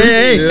you,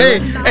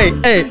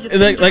 baby.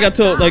 Hey. Like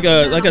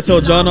I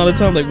told John all the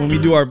time, like when we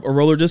do our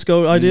roller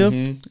disco idea.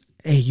 Mm-hmm.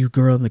 Hey, you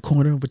girl in the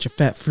corner with your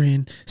fat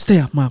friend, stay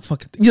off my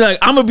fucking thing. You're like,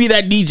 I'm gonna be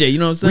that DJ, you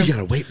know what I'm saying? We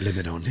got a weight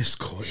limit on this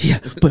court. Yeah,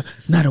 but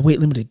not a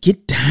weight limit to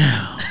get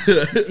down.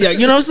 Yeah,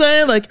 you know what I'm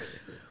saying? Like,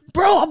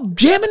 bro, I'm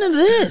jamming into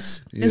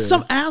this. Yeah. And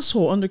some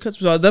asshole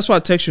undercuts me. So that's why I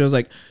text you. I was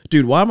like,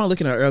 dude, why am I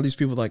looking at all these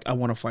people like I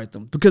want to fight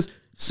them? Because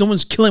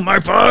someone's killing my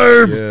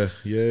vibe.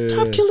 Yeah.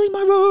 Stop killing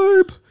my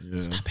vibe.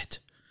 Yeah. Stop it.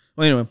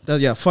 Well,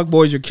 anyway, fuck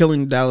boys, you're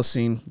killing the Dallas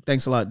scene.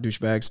 Thanks a lot,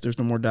 douchebags. There's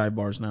no more dive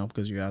bars now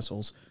because you're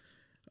assholes.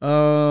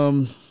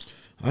 I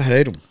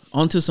hate them.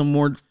 On to some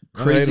more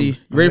crazy.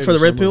 I Ready hate for the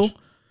them red so pill? much.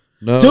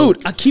 No.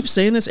 Dude, I keep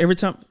saying this every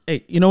time.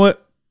 Hey, you know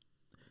what?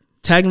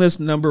 Tag this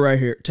number right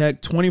here.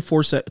 Tag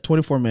 24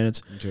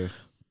 minutes. Okay.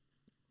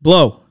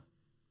 Blow.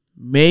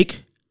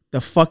 Make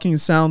the fucking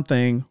sound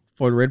thing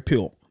for the red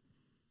pill.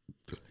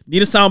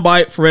 Need a sound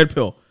bite for red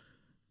pill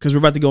because we're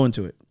about to go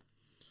into it.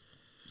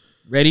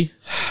 Ready,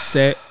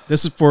 set.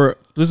 This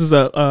is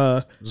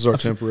our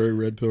temporary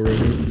red pill right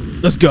here.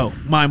 Let's go.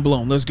 Mind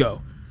blown. Let's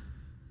go.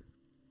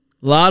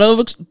 A lot of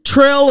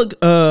trail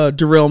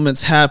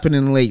derailments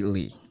happening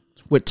lately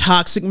with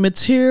toxic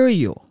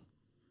material.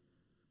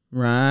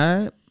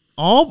 Right?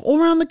 All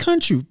around the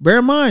country. Bear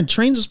in mind,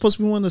 trains are supposed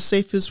to be one of the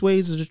safest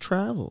ways to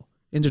travel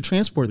and to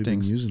transport We've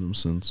things. been using them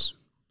since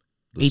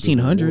the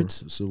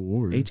 1800s. The Civil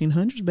War.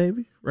 1800s,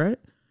 baby. Right?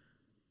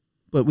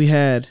 But we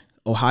had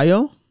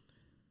Ohio,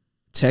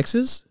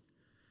 Texas,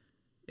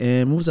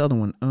 and what was the other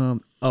one?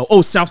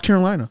 South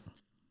Carolina.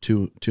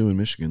 Two in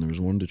Michigan. There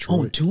was one in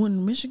Detroit. 2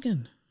 in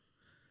Michigan.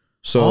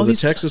 So All the these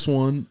Texas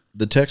one,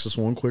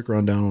 quick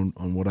rundown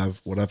on what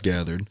I've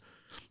gathered.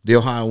 The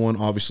Ohio one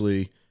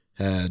obviously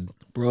had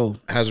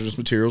hazardous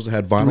materials. It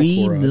had vinyl 3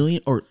 chloride.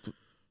 million or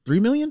 3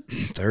 million?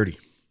 30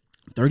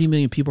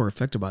 million people are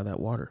affected by that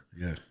water.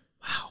 Yeah.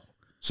 Wow.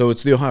 So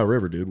it's the Ohio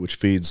River, dude, which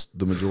feeds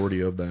the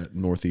majority of that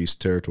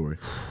northeast territory.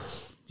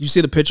 You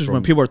see the pictures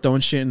when people are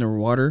throwing shit in the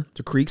water,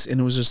 the creeks, and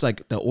it was just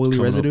like the oily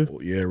residue?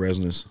 Yeah,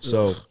 resinous.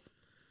 So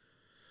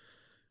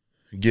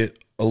get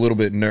a little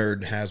bit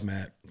nerd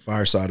hazmat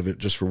fire side of it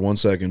just for 1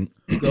 second.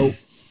 Go.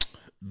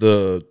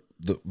 The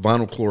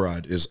vinyl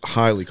chloride is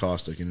highly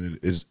caustic and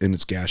it is in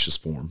its gaseous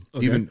form.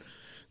 Okay. Even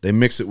they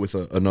mix it with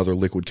another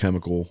liquid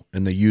chemical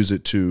and they use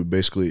it to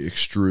basically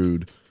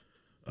extrude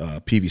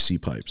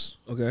PVC pipes.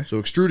 Okay. So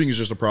extruding is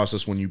just a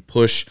process when you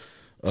push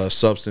a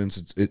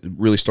substance. It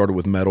really started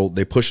with metal.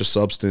 They push a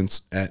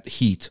substance at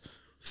heat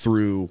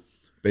through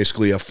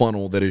basically a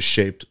funnel that is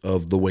shaped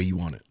of the way you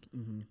want it.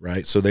 Mm-hmm.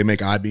 Right. So they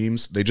make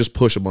I-beams. They just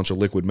push a bunch of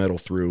liquid metal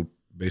through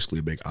basically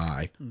a big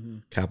I,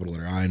 capital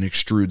letter I, and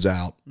extrudes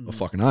out a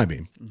fucking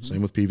I-beam.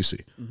 Same with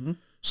PVC.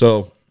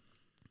 So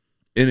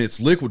in its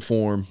liquid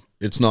form,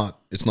 it's not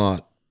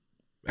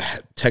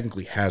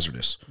technically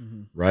hazardous,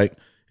 right?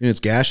 In its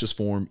gaseous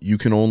form, you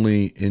can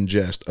only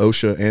ingest.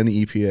 OSHA and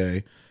the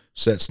EPA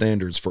set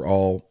standards for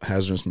all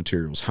hazardous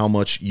materials, how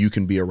much you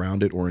can be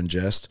around it or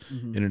ingest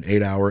in an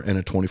 8-hour and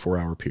a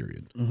 24-hour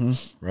period,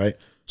 right?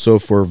 So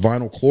for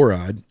vinyl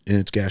chloride in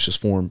its gaseous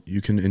form, you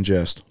can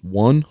ingest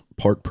 1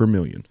 part per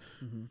million,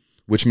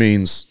 which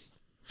means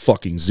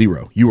fucking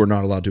 0. You are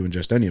not allowed to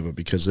ingest any of it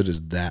because it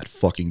is that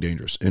fucking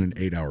dangerous in an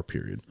 8-hour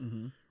period,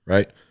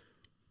 right?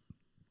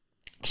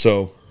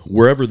 So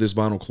wherever this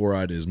vinyl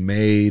chloride is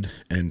made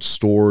and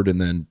stored and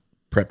then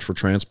prepped for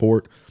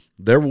transport,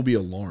 there will be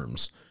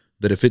alarms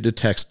that if it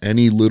detects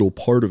any little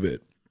part of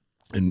it,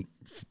 and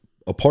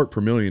a part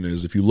per million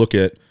is if you look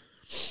at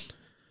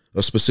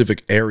a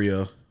specific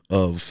area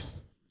of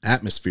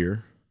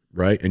atmosphere,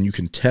 right, and you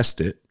can test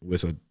it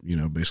with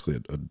basically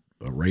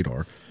a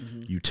radar,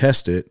 you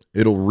test it,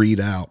 it'll read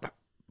out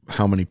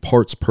how many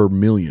parts per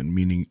million,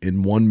 meaning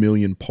in 1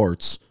 million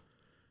parts,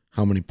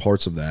 how many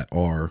parts of that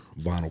are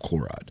vinyl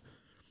chloride.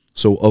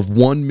 So of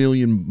 1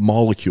 million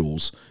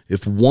molecules,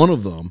 if one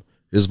of them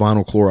is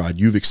vinyl chloride,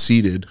 you've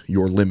exceeded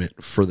your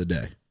limit for the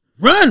day.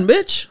 Run,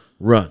 bitch.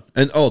 Run.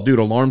 And dude,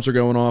 alarms are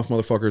going off.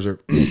 Motherfuckers are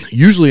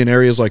usually in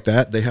areas like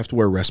that, they have to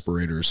wear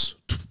respirators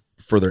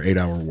for their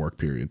 8-hour work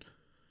period.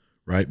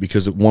 Right?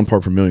 Because at 1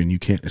 part per million, you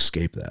can't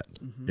escape that.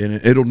 And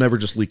it'll never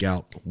just leak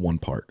out 1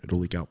 part. It'll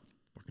leak out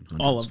fucking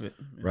hundreds, all of it.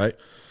 Yeah. Right?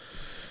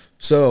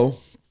 So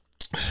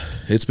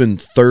it's been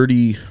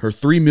 3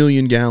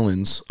 million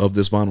gallons of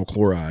this vinyl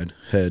chloride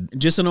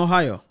just in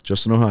Ohio.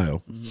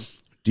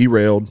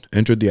 Derailed,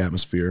 entered the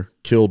atmosphere,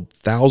 killed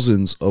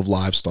thousands of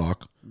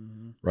livestock,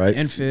 right?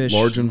 And fish.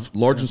 Large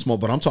and small,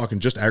 but I'm talking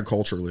just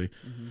agriculturally.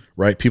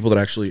 Right, people that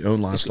actually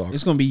own livestock.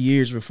 It's going to be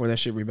years before that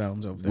shit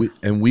rebounds over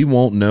there. We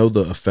won't know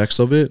the effects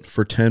of it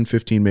for 10,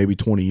 15, maybe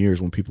 20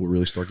 years when people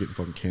really start getting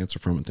fucking cancer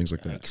from it and things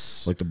like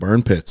that. Like the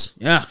burn pits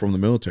from the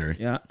military.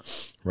 Yeah.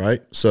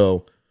 Right?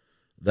 So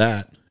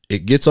that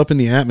it gets up in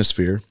the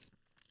atmosphere.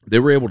 They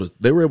were able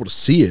to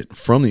see it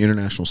from the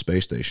International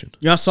Space Station.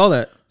 Yeah, I saw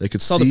that. They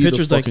could saw see the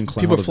pictures, the like fucking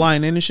cloud people of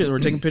flying in and shit. They were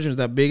taking pictures of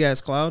that big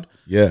ass cloud.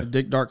 Yeah. The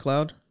big dark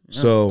cloud.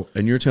 Yeah. So,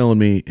 and you're telling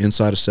me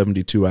inside of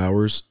 72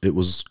 hours, it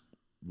was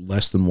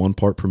less than 1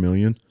 part per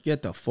million?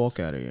 Get the fuck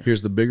out of here.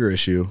 Here's the bigger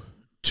issue.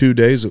 3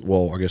 days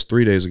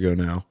ago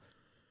now.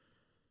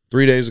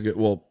 3 days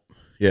ago,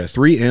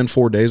 3 and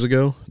 4 days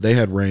ago, they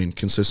had rain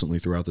consistently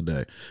throughout the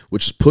day,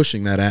 which is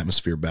pushing that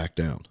atmosphere back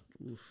down.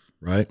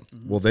 Right?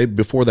 Well,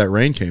 before that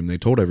rain came, they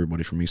told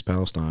everybody from East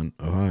Palestine,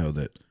 Ohio,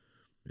 that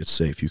it's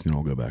safe. You can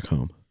all go back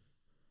home.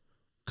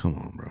 Come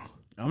on, bro.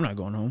 I'm not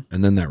going home.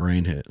 And then that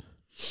rain hit.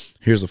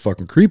 Here's the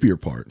fucking creepier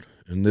part.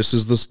 And this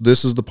is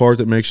the part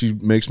that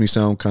makes me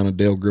sound kind of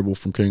Dale Gribble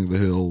from King of the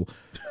Hill,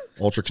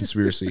 ultra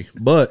conspiracy.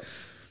 But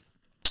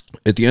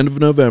at the end of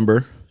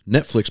November,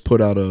 Netflix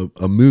put out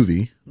a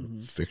movie,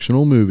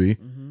 fictional movie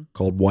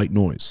called White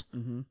Noise.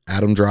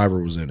 Adam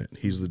Driver was in it.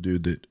 He's the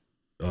dude that,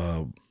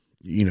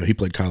 he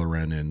played Kylo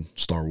Ren in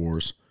Star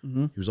Wars.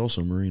 He was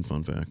also a Marine,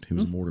 fun fact. He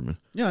was a Mortarman.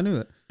 Yeah, I knew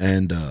that.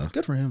 And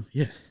good for him.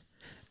 Yeah.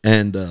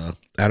 And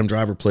Adam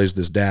Driver plays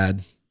this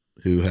dad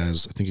who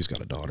has, I think he's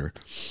got a daughter.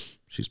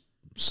 She's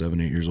 7,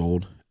 8 years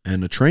old.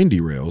 And a train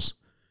derails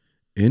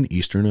in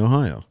eastern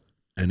Ohio.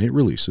 And it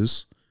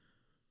releases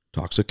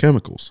toxic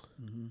chemicals.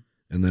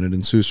 And then it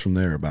ensues from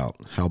there about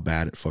how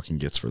bad it fucking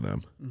gets for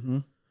them.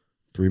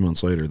 3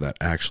 months later, that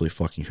actually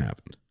fucking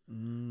happened.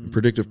 And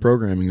predictive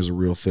programming is a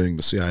real thing.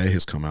 The CIA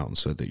has come out and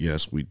said that,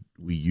 yes, we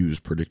use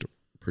predictive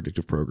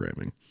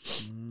programming.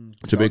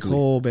 To basically,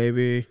 oh,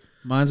 baby.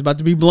 Mine's about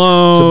to be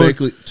blown.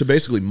 To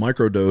basically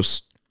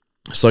microdose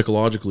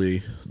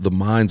psychologically the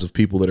minds of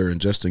people that are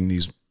ingesting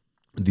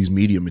these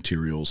media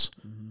materials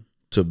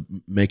to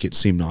make it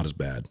seem not as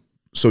bad.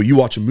 So you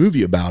watch a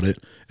movie about it,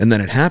 and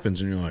then it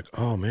happens, and you're like,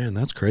 oh, man,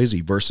 that's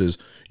crazy, versus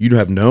you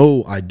have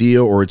no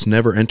idea or it's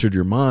never entered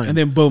your mind. And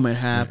then, boom, it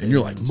happens. And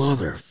you're like,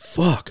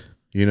 motherfuck,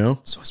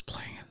 So it's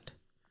planned.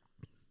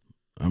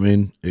 I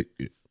mean,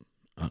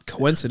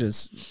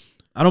 coincidence.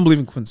 I don't believe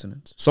in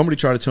coincidence. Somebody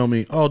tried to tell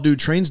me, oh, dude,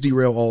 trains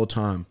derail all the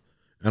time.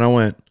 And I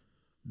went,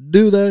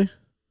 do they?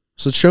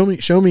 So show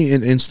me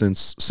an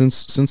instance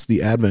since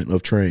the advent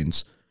of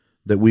trains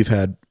that we've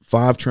had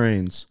 5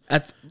 trains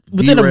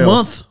within derail. A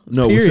month.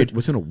 No, period.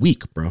 within a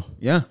week, bro.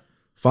 Yeah.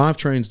 5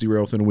 trains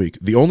derail within a week.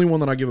 The only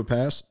one that I give a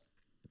pass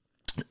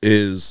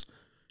is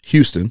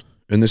Houston,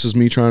 and this is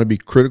me trying to be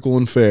critical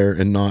and fair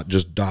and not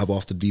just dive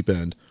off the deep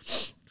end.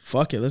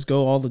 Fuck it, let's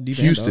go all the deep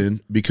end.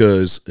 Houston,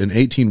 because an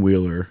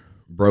 18-wheeler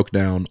broke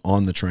down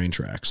on the train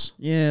tracks.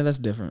 Yeah, that's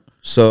different.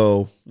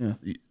 So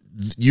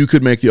you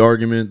could make the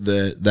argument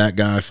that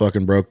guy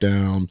fucking broke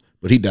down,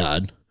 but he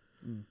died.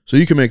 So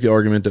you can make the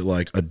argument that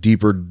like a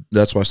deeper,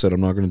 that's why I said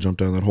I'm not going to jump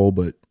down that hole,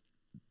 but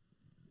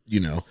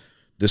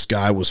this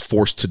guy was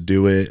forced to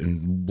do it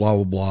and blah,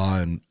 blah, blah,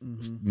 and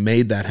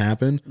made that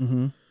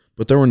happen.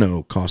 But there were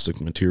no caustic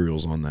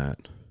materials on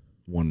that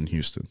one in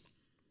Houston.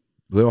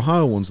 The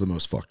Ohio one's the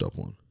most fucked up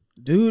one.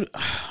 Dude,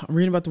 I'm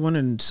reading about the one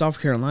in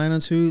South Carolina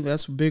too.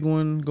 That's a big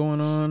one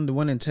going on. The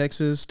one in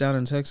Texas, down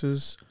in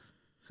Texas,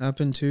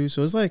 happened too.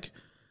 So it's like,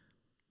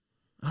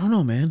 I don't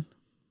know, man.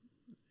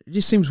 It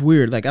just seems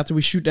weird. Like after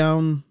we shoot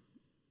down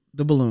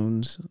the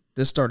balloons,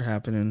 this started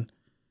happening.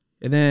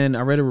 And then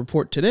I read a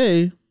report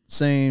today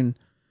saying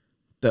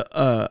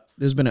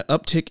there's been an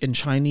uptick in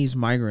Chinese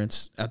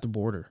migrants at the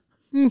border.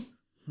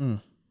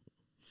 And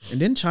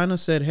then China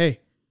said, hey,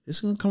 this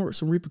is going to come with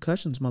some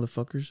repercussions,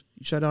 motherfuckers.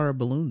 You shut down our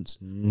balloons.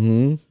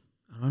 I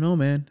don't know,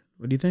 man.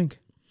 What do you think?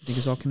 You think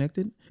it's all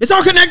connected? It's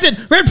all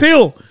connected! Red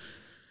pill!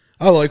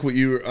 I like what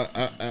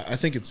I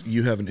think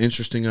you have an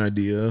interesting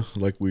idea,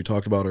 like we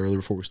talked about earlier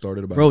before we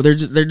started about. Bro,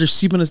 they're just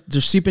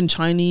seeping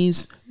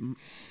Chinese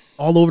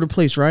all over the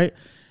place, right?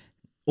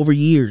 Over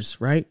years,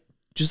 right?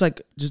 Just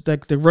like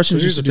the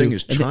Russians used to do.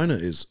 Here's the thing: is China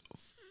is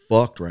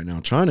fucked right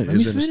now. China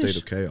is in a state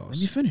of chaos. Let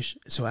me finish.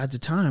 So at the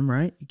time,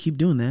 right, you keep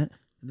doing that,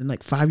 and then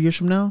like 5 years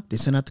from now, they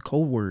send out the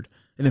code word,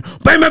 and then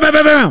bam, bam, bam,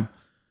 bam, bam.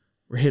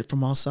 We're hit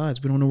from all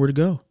sides. We don't know where to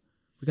go.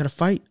 We got to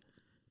fight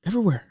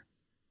everywhere.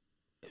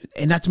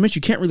 And not to mention,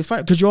 you can't really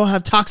fight because you all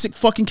have toxic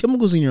fucking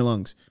chemicals in your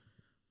lungs.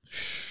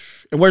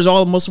 And where's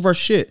most of our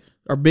shit?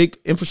 Our big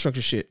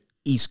infrastructure shit?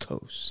 East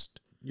Coast.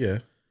 Yeah.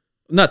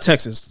 Not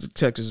Texas.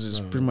 Texas is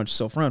pretty much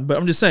self-run. But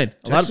I'm just saying.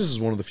 Texas is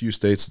one of the few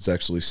states that's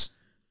actually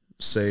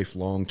safe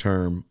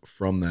long-term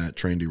from that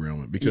train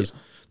derailment because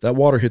that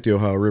water hit the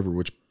Ohio River,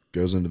 which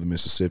goes into the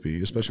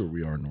Mississippi, especially where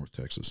we are in North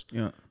Texas.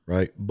 Yeah.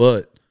 Right?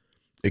 But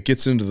it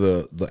gets into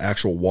the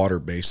actual water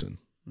basin.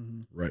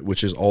 Right,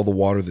 which is all the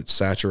water that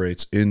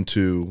saturates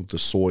into the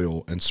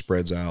soil and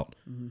spreads out.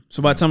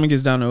 So by the time it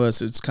gets down to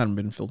us, it's kind of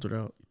been filtered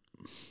out,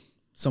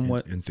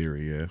 somewhat. In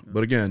theory, yeah.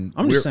 But again,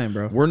 I'm just saying,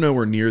 bro, we're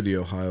nowhere near the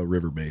Ohio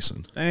River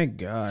Basin. Thank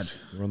God.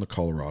 We're on the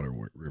Colorado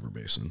River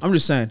Basin. I'm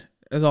just saying,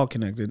 it's all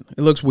connected.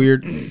 It looks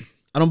weird.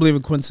 I don't believe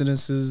in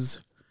coincidences.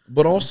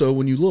 But also,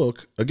 when you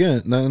look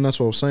again, and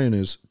that's what I was saying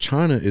is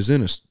China is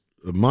in a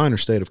minor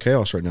state of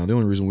chaos right now. The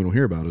only reason we don't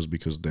hear about it is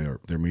because their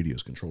media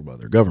is controlled by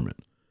their government.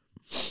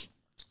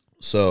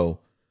 So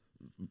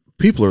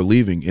people are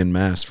leaving en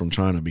masse from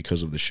China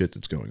because of the shit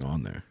that's going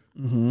on there.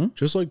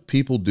 Just like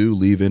people do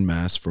leave en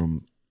masse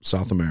from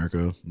South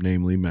America,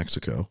 namely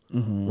Mexico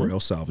or El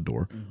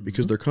Salvador,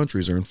 because their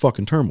countries are in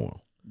fucking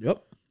turmoil.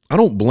 Yep. I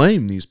don't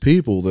blame these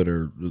people that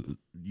are,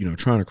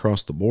 trying to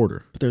cross the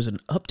border. But there's an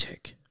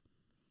uptick.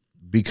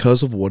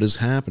 Because of what is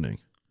happening.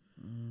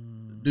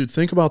 Dude,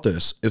 think about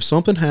this. If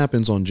something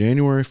happens on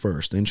January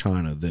 1st in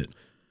China that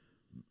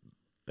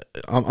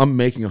I'm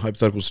making a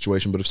hypothetical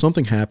situation, but if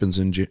something happens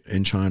in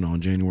China on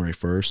January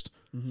 1st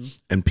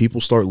and people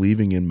start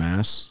leaving en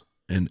masse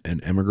and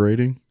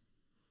emigrating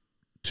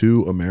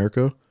to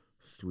America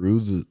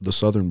through the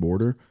southern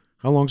border,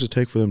 how long does it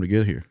take for them to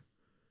get here?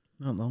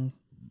 Not long.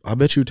 I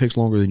bet you it takes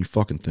longer than you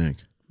fucking think.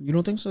 You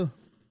don't think so?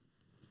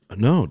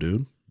 No,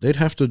 dude. They'd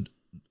have to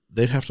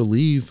they'd have to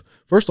leave.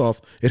 First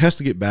off, it has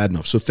to get bad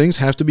enough. So things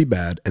have to be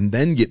bad and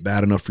then get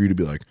bad enough for you to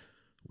be like,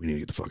 we need to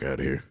get the fuck out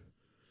of here.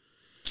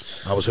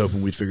 I was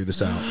hoping we'd figure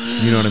this out.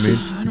 You know what I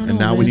mean? And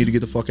now we need to get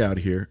the fuck out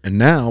of here. And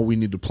now we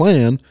need to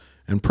plan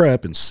and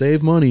prep and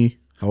save money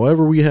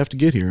however we have to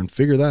get here and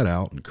figure that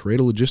out and create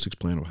a logistics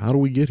plan of how do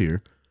we get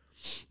here.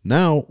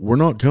 Now we're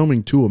not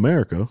coming to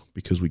America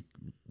because we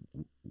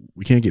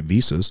can't get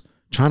visas.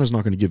 China's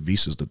not going to give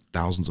visas to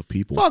thousands of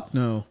people. Fuck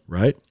no.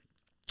 Right?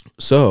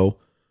 So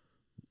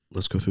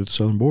let's go through the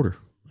southern border.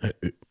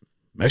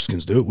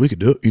 Mexicans do it. We could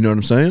do it. You know what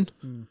I'm saying?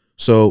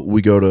 So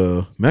we go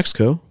to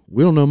Mexico.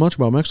 We don't know much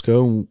about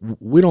Mexico.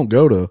 We don't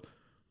go to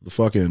the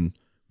fucking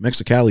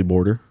Mexicali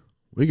border.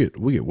 We get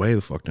way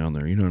the fuck down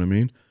there. You know what I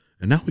mean?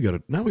 And now we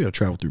gotta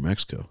travel through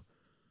Mexico.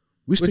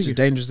 Which is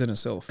dangerous in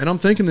itself. And I'm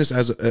thinking this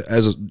as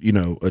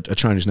a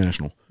Chinese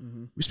national.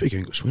 We speak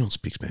English. We don't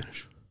speak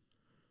Spanish.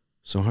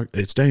 So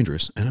it's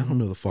dangerous, and I don't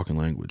know the fucking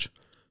language.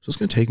 So it's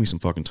gonna take me some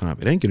fucking time.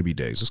 It ain't gonna be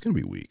days. It's gonna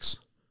be weeks.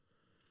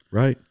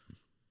 Right?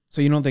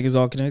 So you don't think it's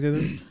all connected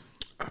then?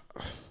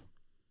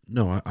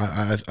 No,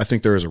 I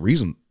think there is a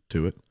reason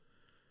to it,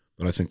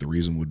 but I think the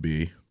reason would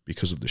be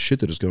because of the shit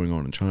that is going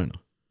on in China.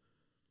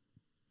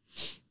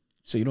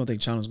 So you don't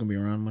think China's going to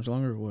be around much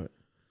longer or what?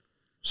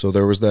 So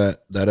there was that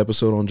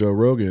episode on Joe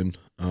Rogan.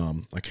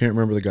 I can't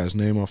remember the guy's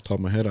name off the top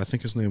of my head. I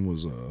think his name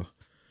was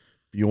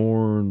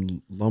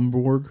Bjorn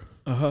Lomborg.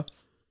 Uh-huh.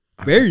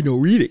 Very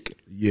Nordic.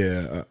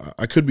 Yeah,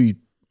 I could be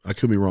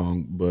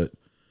wrong, but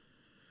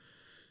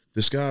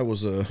this guy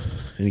was an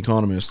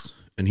economist,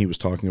 and he was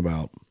talking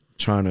about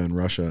China and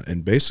Russia,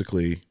 and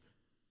basically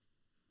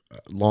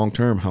long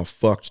term how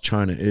fucked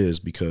China is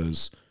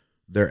because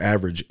their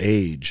average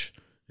age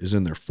is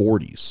in their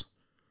 40s,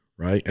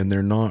 right? And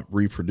they're not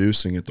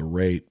reproducing at the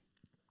rate,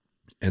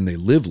 and they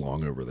live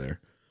long over there.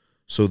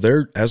 So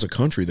they're, as a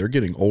country, they're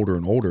getting older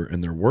and older,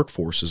 and their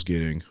workforce is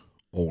getting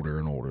older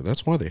and older.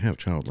 That's why they have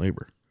child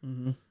labor.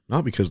 Mm-hmm.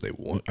 Not because they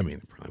want. I mean,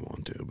 they probably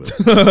want to, but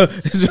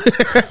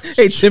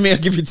hey Timmy, I'll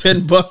give you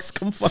 $10.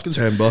 Come fucking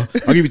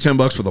 $10. I'll give you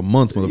 $10 for the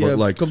month, motherfucker. Yeah,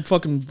 like, come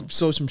fucking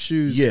sew some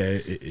shoes. Yeah,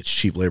 it's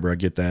cheap labor. I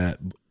get that,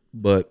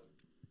 but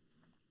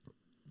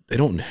they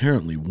don't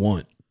inherently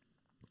want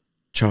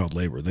child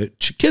labor.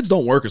 Kids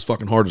don't work as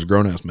fucking hard as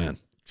grown ass men.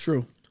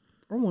 True,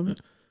 or women.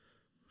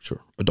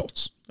 Sure,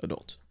 adults.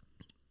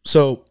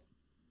 So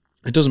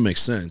it doesn't make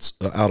sense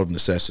out of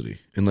necessity,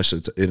 unless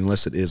it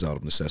is out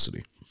of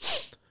necessity.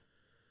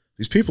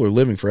 These people are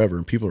living forever,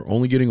 and people are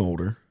only getting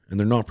older, and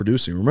they're not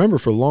producing. Remember,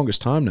 for the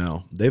longest time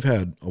now, they've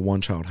had a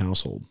one-child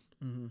household.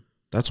 Mm-hmm.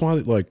 That's why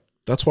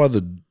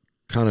the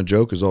kind of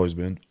joke has always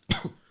been,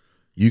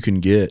 you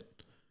can get,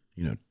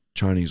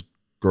 Chinese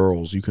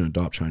girls. You can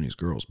adopt Chinese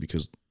girls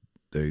because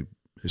they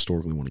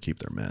historically want to keep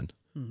their men,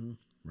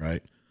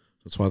 right?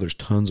 That's why there's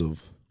tons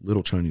of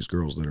little Chinese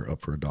girls that are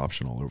up for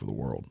adoption all over the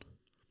world.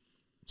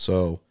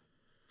 So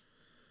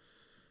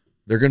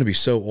they're going to be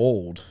so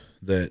old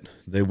that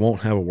they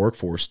won't have a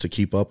workforce to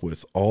keep up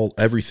with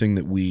everything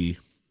that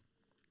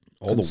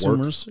all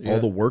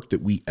the work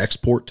that we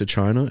export to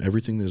China,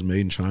 everything that is made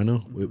in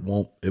China, it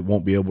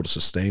won't be able to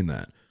sustain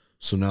that.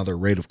 So now their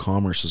rate of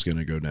commerce is going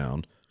to go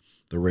down.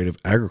 The rate of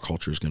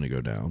agriculture is going to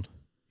go down.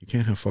 You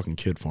can't have fucking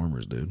kid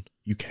farmers, dude.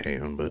 You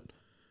can, but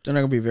they're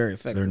not going to be very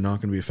effective. They're not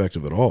going to be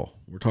effective at all.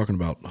 We're talking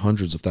about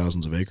hundreds of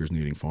thousands of acres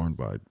needing farmed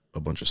by a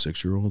bunch of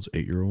 6-year-olds,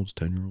 8-year-olds,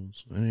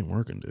 10-year-olds. That ain't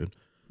working, dude.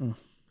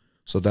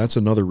 So that's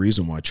another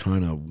reason why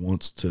China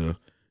wants to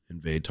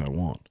invade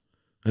Taiwan.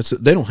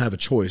 They don't have a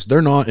choice.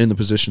 They're not in the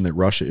position that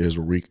Russia is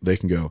where they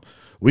can go,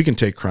 we can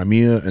take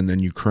Crimea and then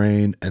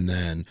Ukraine and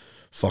then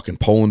fucking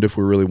Poland if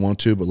we really want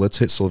to, but let's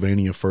hit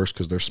Slovenia first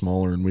because they're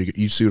smaller and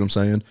you see what I'm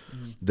saying?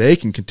 Mm-hmm. They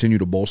can continue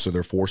to bolster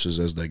their forces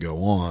as they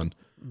go on.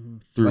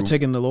 By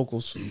taking the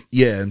locals.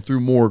 Yeah, and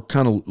through more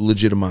kind of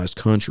legitimized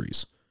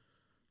countries,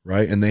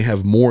 right? And they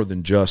have more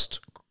than just,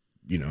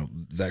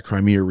 that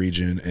Crimea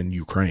region and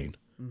Ukraine.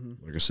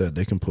 Mm-hmm. Like I said,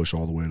 they can push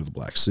all the way to the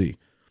Black Sea.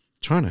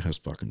 China has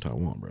fucking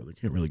Taiwan, bro. They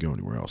can't really go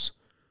anywhere else.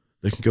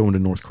 They can go into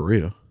North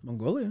Korea.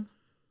 Mongolia.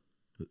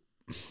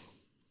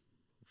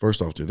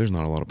 First off, dude, there's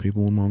not a lot of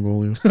people in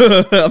Mongolia.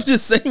 I'm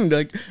just saying,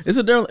 like,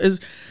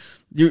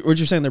 what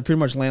you're saying, they're pretty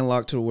much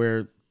landlocked to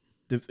where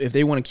if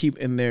they want to keep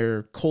in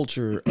their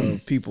culture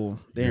of people,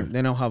 they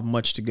don't have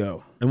much to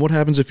go. And what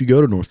happens if you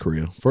go to North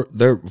Korea?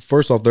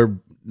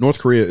 North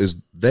Korea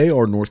they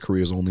are North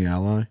Korea's only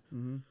ally.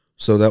 Mm-hmm.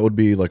 So that would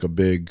be like a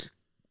big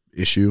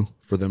issue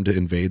for them to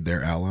invade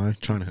their ally.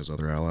 China has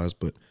other allies,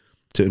 but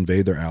to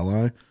invade their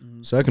ally.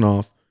 Mm-hmm. Second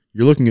off,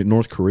 you're looking at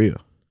North Korea.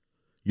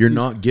 You're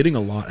not getting a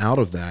lot out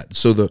of that.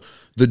 So the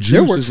juice,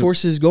 their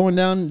workforce is going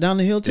down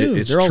the hill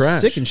too. They're all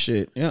trash. sick and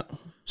shit. Yeah.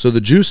 So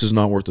the juice is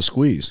not worth the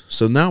squeeze.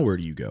 So now where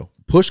do you go?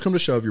 Push come to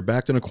shove, you're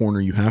backed in a corner.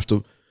 You have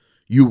to.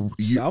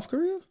 South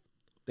Korea,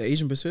 the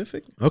Asian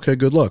Pacific. Okay,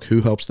 good luck.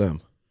 Who helps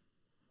them?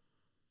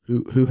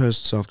 Who has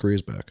South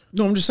Korea's back?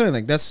 No, I'm just saying,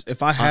 like, that's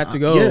if I had to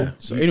go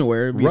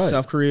anywhere, it'd be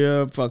South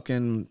Korea.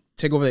 Fucking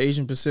take over the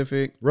Asian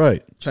Pacific.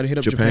 Right. Try to hit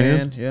up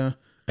Japan. Yeah.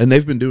 And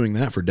they've been doing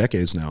that for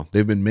decades now.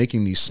 They've been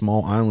making these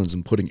small islands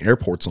and putting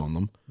airports on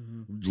them.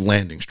 Mm-hmm.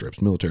 landing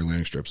strips, military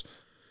landing strips.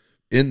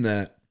 In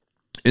that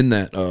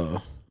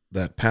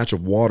that patch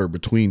of water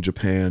between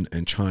Japan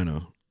and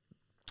China,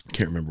 I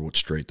can't remember what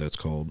strait that's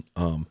called.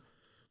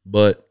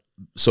 But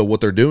so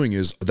what they're doing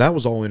is that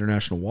was all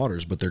international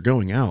waters, but they're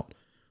going out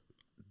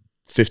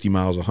 50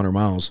 miles, 100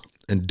 miles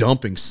and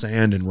dumping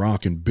sand and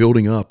rock and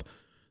building up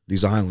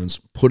these islands,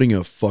 putting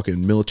a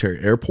fucking military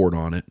airport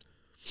on it.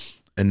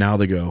 And now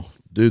they go,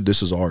 dude,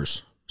 this is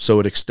ours. So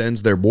it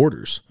extends their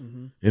borders.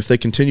 Mm-hmm. If they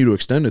continue to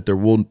extend it, there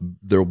will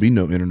be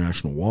no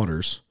international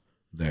waters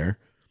there.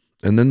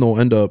 And then they'll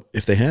end up,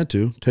 if they had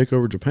to, take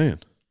over Japan.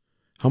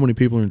 How many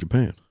people are in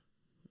Japan?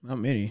 Not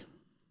many.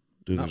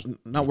 Dude,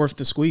 not worth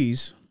the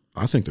squeeze.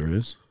 I think there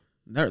is.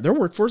 Their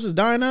workforce is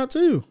dying out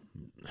too.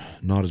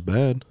 Not as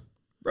bad.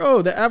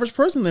 Bro, the average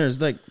person there is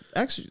like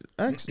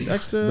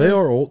they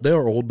are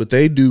old, but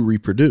they do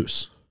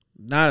reproduce.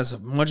 Not as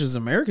much as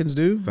Americans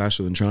do.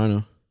 Faster than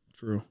China.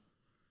 True.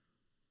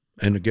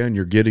 And again,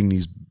 you're getting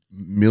these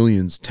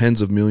millions,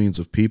 tens of millions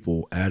of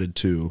people added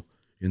to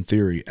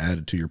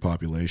your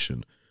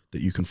population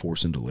that you can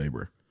force into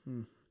labor.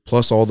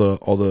 Plus all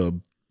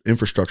the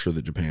infrastructure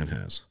that Japan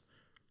has.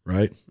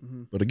 Right?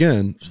 Mm-hmm. But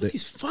again,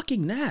 these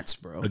fucking gnats,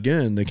 bro.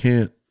 Again, they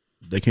can't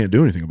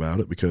do anything about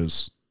it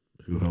because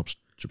who helps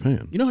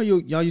Japan? You know how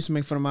y'all used to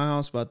make fun of my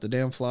house about the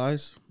damn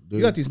flies? Dude.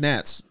 You got these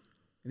gnats.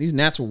 And these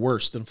gnats are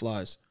worse than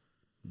flies.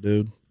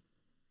 Dude,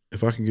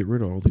 if I can get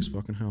rid of all these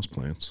fucking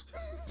houseplants.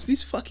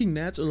 These fucking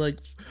gnats are like,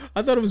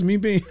 I thought it was me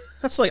being,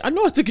 that's like, I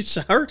know I took a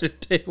shower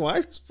today. Why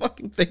are these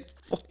fucking things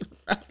flying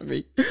around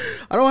me?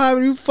 I don't have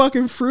any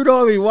fucking fruit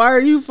on me. Why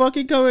are you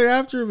fucking coming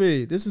after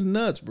me? This is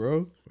nuts,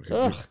 bro.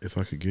 If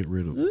I could get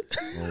rid of all this.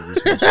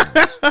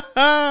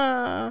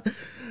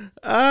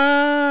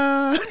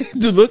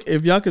 Dude, look,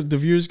 if the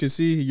viewers could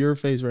see your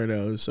face right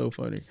now, it's so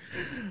funny.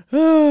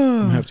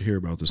 I'm gonna have to hear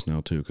about this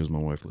now too because my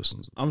wife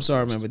listens. I'm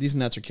sorry, man, but these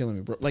gnats are killing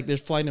me, bro. Like,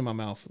 there's flying in my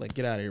mouth. Like,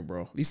 get out of here,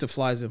 bro. At least the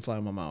flies didn't fly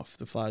in my mouth.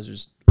 The flies are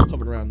just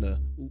hovering around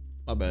the. Ooh,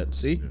 my bad.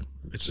 See? Yeah.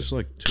 It's just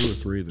like 2 or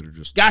 3 that are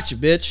just. Gotcha,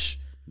 bitch.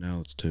 Now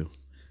it's 2.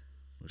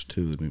 There's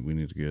 2 that we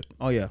need to get.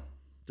 Oh yeah,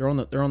 they're on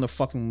the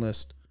fucking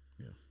list.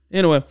 Yeah.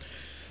 Anyway,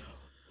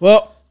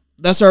 well,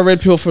 that's our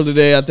red pill for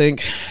today. I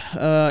think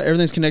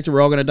everything's connected. We're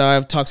all gonna die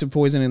of toxic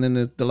poison, and then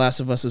the Last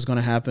of Us is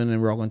gonna happen,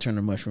 and we're all gonna turn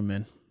to mushroom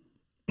men.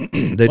 Y'all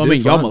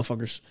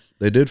motherfuckers.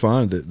 They did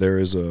find that there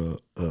is a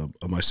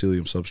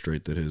mycelium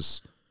substrate that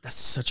is. That's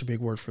such a big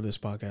word for this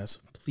podcast.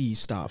 Please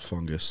stop.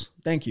 Fungus.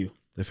 Thank you.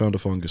 They found a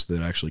fungus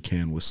that actually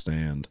can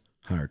withstand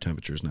higher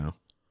temperatures now.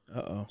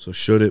 Uh-oh. So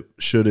should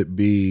it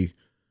be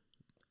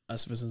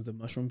us versus the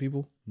mushroom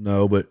people?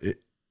 No, but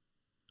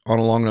on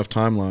a long enough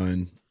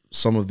timeline,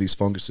 some of these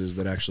funguses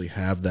that actually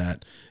have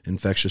that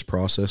infectious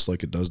process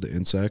like it does to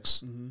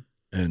insects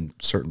and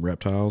certain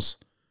reptiles,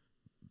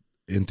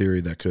 in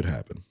theory, that could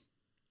happen.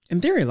 In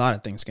theory, a lot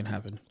of things can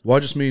happen. Well, I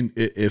just mean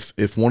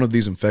if one of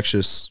these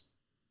infectious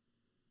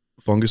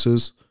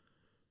funguses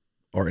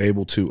are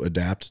able to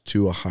adapt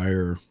to a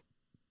higher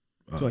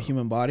to a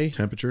human body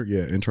temperature,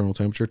 internal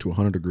temperature to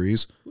 100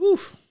 degrees.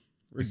 Oof,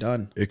 we're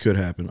done. It could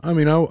happen. I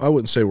mean, I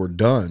wouldn't say we're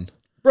done.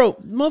 Bro,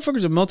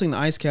 motherfuckers are melting the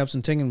ice caps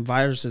and taking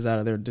viruses out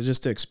of there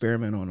just to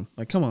experiment on them.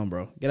 Like, come on,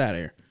 bro, get out of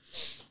here.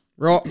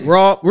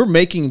 We're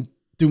making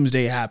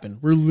doomsday happen.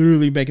 We're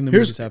literally making the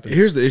movies happen.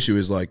 Here's the issue: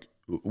 is like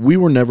we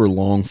were never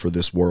long for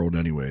this world,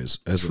 anyways.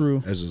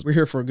 We're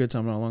here for a good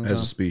time, not a long time.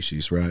 As a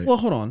species, right? Well,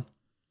 hold on.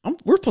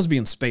 We're supposed to be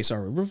in space,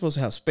 are we? We're supposed to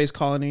have space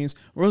colonies.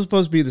 We're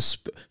supposed to be the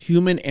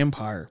human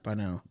empire by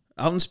now.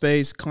 Out in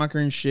space,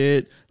 conquering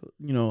shit,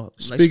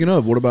 Speaking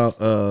of, what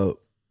about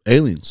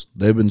aliens?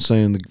 They've been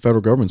saying, the federal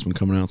government's been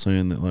coming out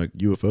saying that like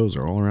UFOs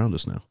are all around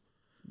us now.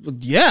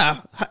 Yeah.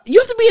 You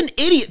have to be an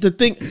idiot to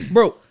think,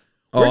 bro.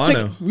 I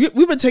know.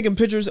 We've been taking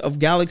pictures of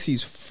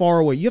galaxies far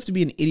away. You have to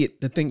be an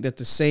idiot to think that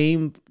the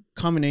same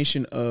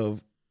combination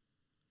of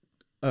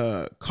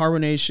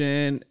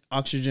carbonation,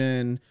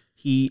 oxygen,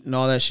 heat, and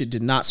all that shit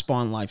did not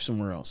spawn life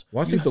somewhere else.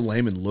 Well, I think the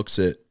layman looks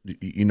at,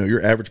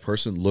 your average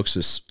person looks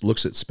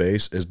at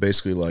space as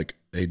basically like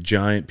a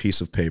giant piece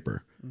of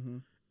paper,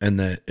 and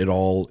that it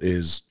all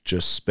is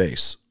just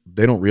space.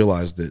 They don't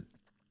realize that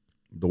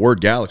the word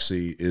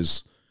galaxy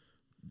is,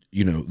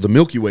 the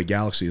Milky Way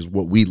galaxy is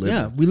what we live in.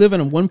 Yeah, we live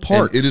in one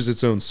part. And it is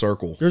its own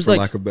circle, there's for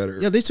lack of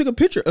better. Yeah, they took a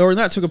picture, or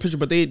not took a picture,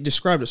 but they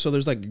described it. So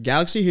there's like a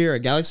galaxy here,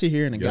 and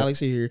a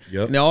galaxy here.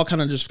 And they all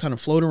kind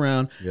of float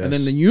around. Yes. And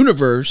then the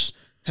universe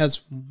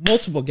has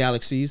multiple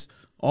galaxies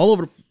all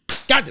over.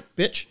 God,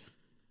 bitch.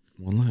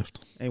 One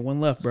left. Hey, one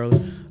left, brother.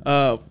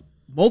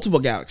 Multiple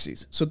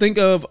galaxies. So think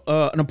of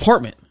an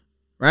apartment,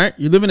 right?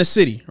 You live in a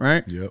city,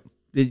 right? Yep.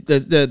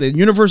 The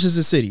universe is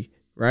a city,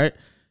 right?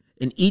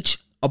 And each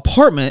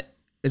apartment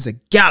is a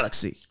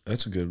galaxy.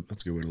 That's a good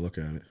way to look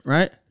at it.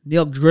 Right?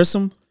 Neil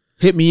Grissom,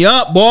 hit me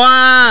up,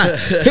 boy.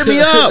 Hit me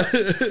up.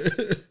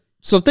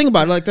 So think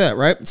about it like that,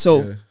 right?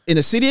 So in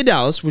the city of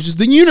Dallas, which is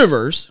the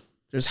universe,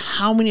 there's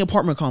how many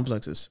apartment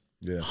complexes?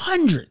 Yeah.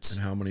 Hundreds.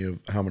 And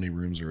how many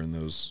rooms are in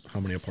those? How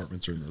many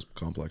apartments are in those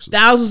complexes?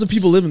 Thousands of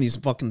people live in these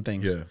fucking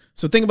things. Yeah.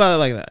 So think about it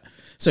like that.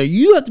 So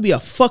you have to be a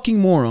fucking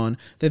moron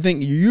to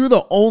think you're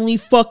the only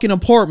fucking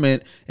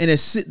apartment in the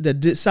city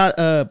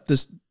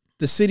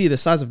the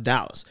size of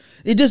Dallas.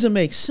 It doesn't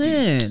make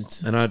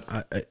sense. And I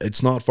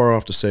it's not far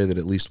off to say that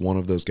at least one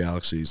of those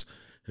galaxies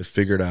have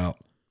figured out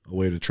a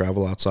way to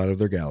travel outside of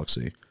their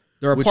galaxy.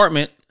 Their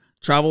apartment,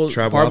 travel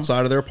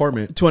outside of their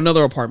apartment to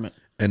another apartment.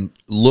 And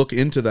look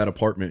into that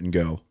apartment and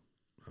go,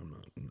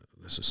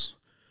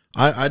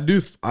 I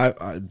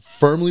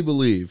firmly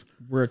believe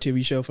we're a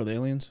TV show for the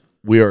aliens.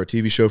 We are a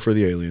TV show for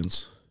the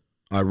aliens.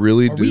 I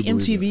really do. Are we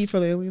MTV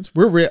for the aliens?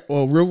 We're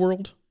real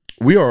world.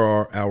 We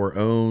are our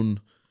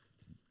own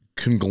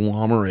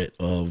conglomerate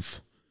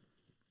of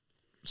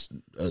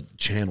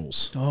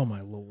channels. Oh my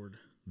lord!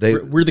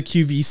 We're the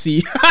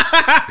QVC.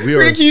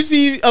 We're the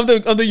QC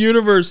of the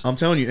universe. I'm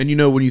telling you, and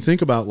when you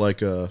think about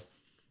like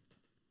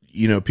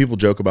people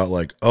joke about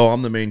like, oh,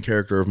 I'm the main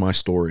character of my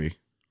story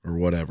or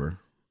whatever.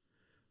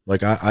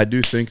 Like I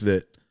do think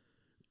that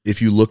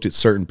if you looked at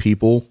certain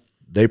people,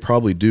 they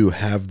probably do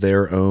have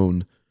their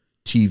own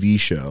TV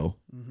show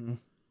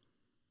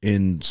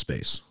in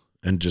space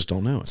and just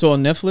don't know it. So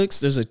on Netflix,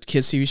 there's a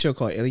kids TV show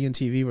called Alien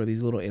TV where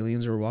these little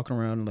aliens are walking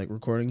around and like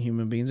recording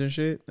human beings and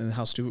shit and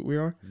how stupid we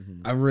are.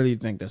 I really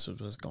think that's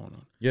what's going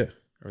on. Yeah.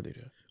 I really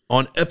do.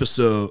 On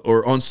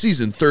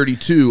season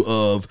 32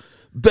 of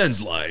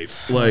Ben's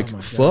life. Like,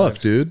 fuck,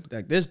 dude.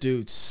 Like, this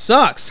dude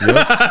sucks. Yep.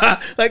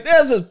 Like,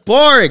 this is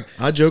boring.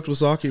 I joked with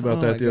Saki about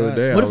that the other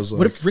day.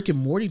 What if Rick and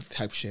Morty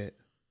type shit?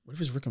 What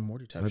if it's Rick and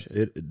Morty type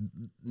shit?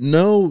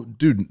 No,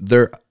 dude.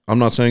 I'm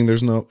not saying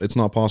it's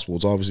not possible.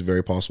 It's obviously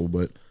very possible,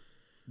 but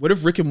what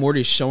if Rick and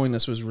Morty is showing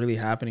us what's really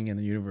happening in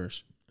the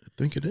universe? I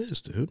think it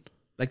is, dude.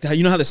 Like,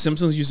 how the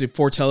Simpsons used to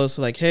foretell us,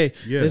 like, hey,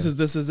 this is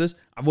this.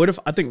 What if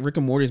I think Rick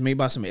and Morty is made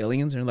by some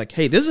aliens and they're like,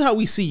 hey, this is how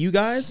we see you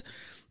guys.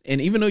 And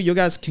even though you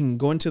guys can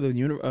go into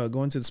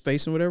the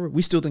space and whatever,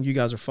 we still think you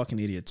guys are fucking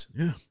idiots.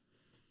 Yeah,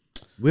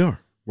 we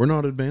are. We're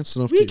not advanced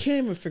enough. We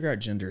can't even figure out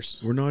genders.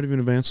 We're not even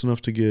advanced enough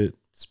to get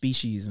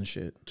species and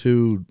shit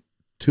to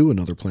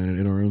another planet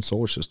in our own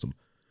solar system,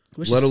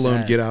 let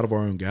alone get out of our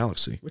own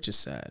galaxy. Which is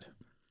sad.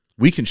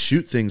 We can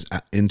shoot things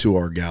into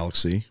our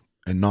galaxy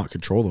and not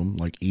control them,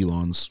 like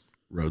Elon's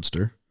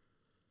Roadster.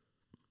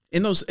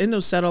 In those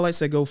satellites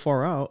that go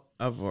far out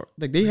of our,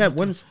 like they had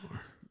one.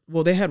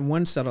 Well, they had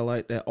one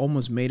satellite that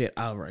almost made it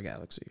out of our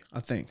galaxy,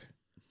 I think.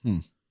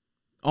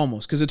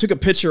 Almost, because it took a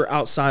picture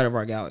outside of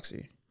our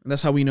galaxy. And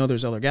that's how we know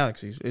there's other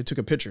galaxies. It took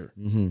a picture.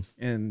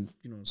 And,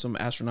 some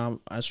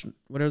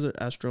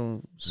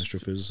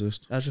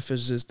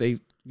astrophysicists, they,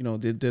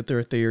 did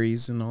their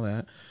theories and all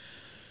that.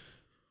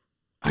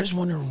 I just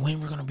wonder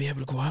when we're going to be able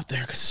to go out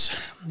there because,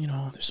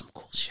 there's some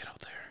cool shit out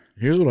there.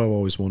 Here's what I've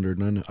always wondered,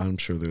 and I'm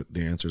sure that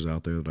the answer's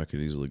out there that I could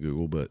easily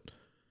Google, but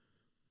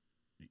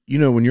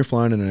when you're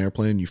flying in an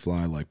airplane, you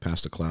fly like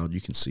past a cloud,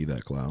 you can see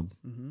that cloud.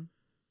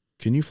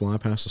 Can you fly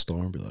past a star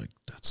and be like,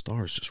 that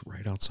star is just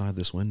right outside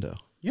this window?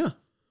 Yeah.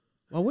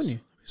 Why wouldn't you?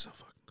 That'd be so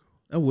fucking cool.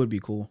 That would be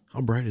cool.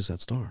 How bright is that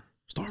star?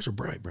 Stars are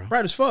bright, bro.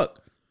 Bright as fuck.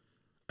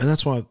 And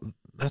that's what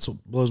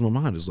blows my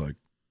mind is like.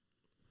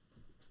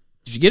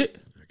 Did you get it?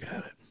 I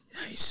got it.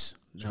 Nice.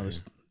 Now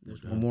there's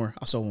one more.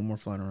 I saw one more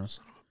flying around.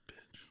 Son of a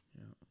bitch.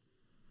 Yeah.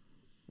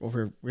 Over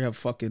here, we're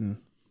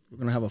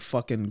going to have a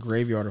fucking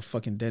graveyard of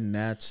fucking dead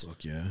gnats.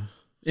 Fuck yeah.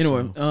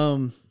 Anyway,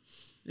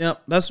 yeah,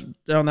 that's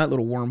down that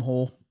little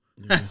wormhole.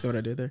 Yeah. That's what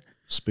I did there.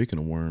 Speaking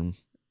of worm.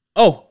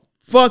 Oh,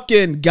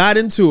 fucking got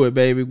into it,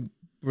 baby.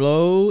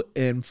 Bro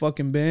and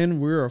fucking Ben,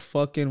 we're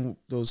fucking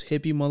those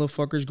hippie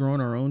motherfuckers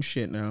growing our own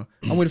shit now.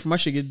 I'm waiting for my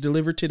shit to get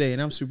delivered today,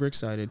 and I'm super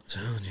excited. I'm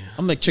telling you.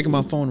 I'm like checking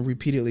my phone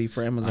repeatedly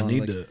for Amazon. I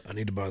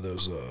need to buy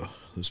those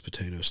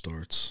potato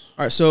starts.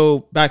 All right,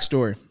 so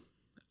backstory.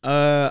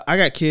 I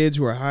got kids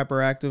who are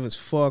hyperactive as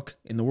fuck,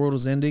 and the world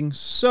is ending.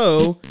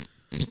 So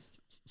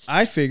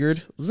I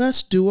figured,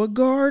 let's do a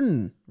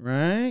garden,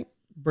 right?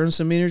 Burn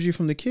some energy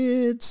from the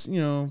kids,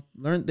 learn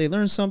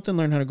something,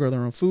 learn how to grow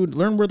their own food,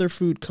 learn where their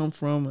food come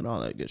from and all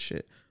that good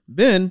shit.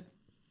 Ben,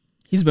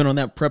 he's been on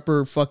that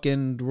prepper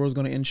fucking the world's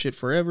gonna end shit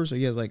forever, so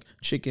he has like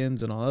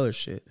chickens and all other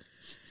shit.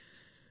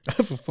 I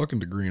have a fucking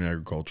degree in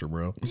agriculture,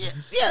 bro. Yeah.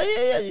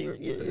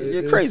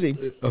 You're crazy.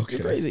 Okay.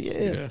 You're crazy.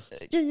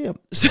 Yeah.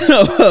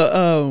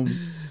 So,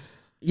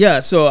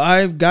 so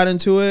I've got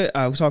into it.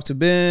 I talked to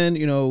Ben,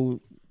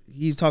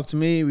 he's talked to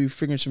me. We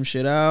figured some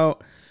shit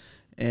out.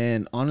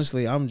 And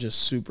honestly, I'm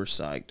just super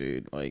psyched,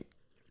 dude. Like,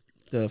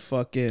 the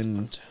fucking...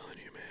 I'm telling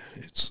you,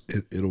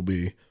 man. It'll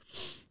be...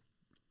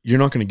 You're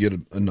not going to get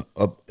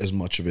up as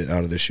much of it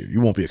out of this year.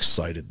 You won't be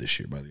excited this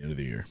year by the end of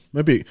the year.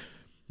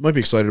 Might be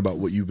excited about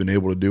what you've been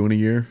able to do in a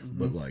year,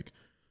 but like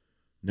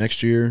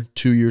next year,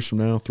 2 years from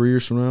now, 3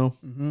 years from now,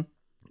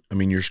 I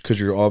mean,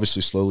 because you're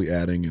obviously slowly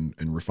adding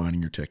and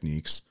refining your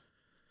techniques,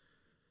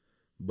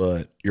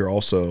 but you're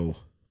also...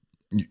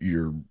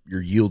 Your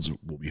yields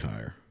will be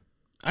higher.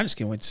 I just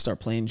can't wait to start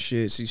playing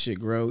shit, see shit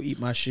grow, eat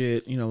my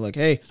shit. Like,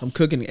 hey, I'm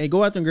cooking. Hey,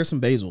 go out there and get some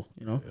basil.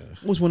 I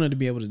always wanted to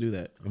be able to do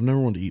that. I've never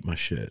wanted to eat my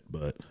shit,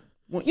 but...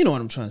 Well, you know what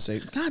I'm trying to say.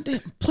 God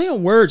damn, play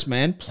on words,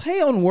 man.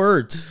 Play on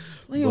words.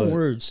 Play on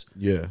words.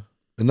 Yeah.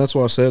 And that's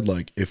why I said,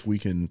 like, if we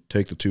can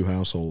take the 2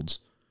 households,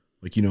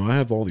 like, you know, I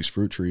have all these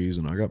fruit trees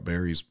and I got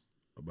berries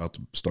about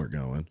to start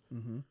going.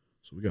 Mm-hmm.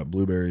 So we got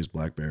blueberries,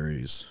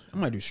 blackberries. I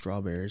might do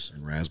strawberries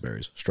and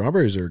raspberries.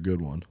 Strawberries are a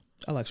good one.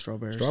 I like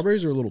strawberries.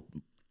 Strawberries are a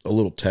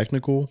little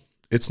technical.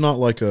 It's not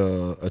like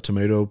a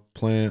tomato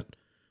plant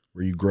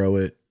where you grow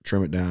it,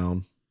 trim it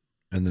down,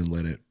 and then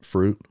let it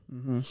fruit.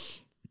 Mm-hmm.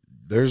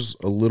 There's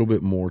a little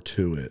bit more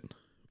to it.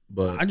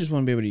 But I just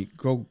want to be able to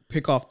go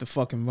pick off the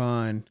fucking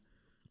vine,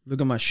 look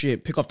at my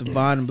shit, pick off the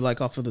vine and be like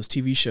off of those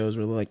TV shows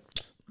where they're like,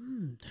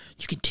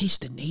 you can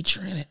taste the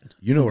nature in it.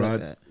 You know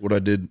what I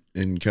did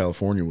in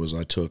California was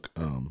I took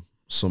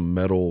some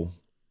metal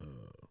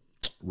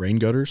rain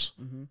gutters,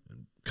 and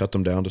cut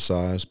them down to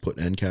size, put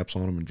end caps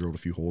on them, and drilled a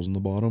few holes in the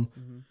bottom.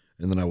 Mm-hmm.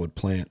 And then I would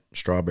plant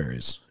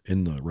strawberries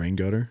in the rain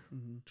gutter,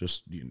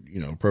 just you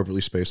know,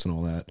 appropriately spaced and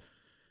all that,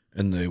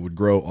 and they would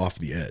grow off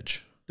the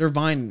edge. They're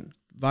vine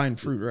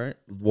fruit, right?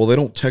 Well, they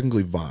don't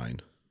technically vine.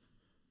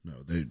 No,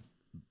 they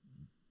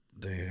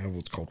have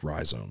what's called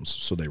rhizomes,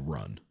 so they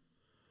run.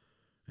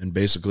 And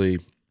basically,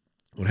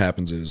 what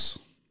happens is,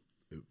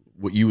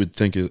 what you would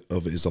think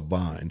of as a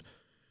vine,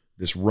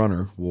 this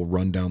runner will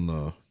run down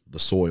the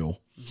soil,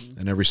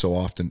 and every so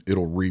often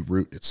it'll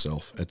re-root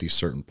itself at these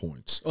certain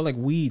points. Oh, like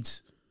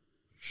weeds.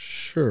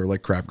 Sure,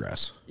 like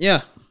crabgrass.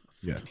 Yeah.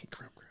 Yeah. I hate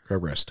crabgrass.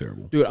 Crabgrass is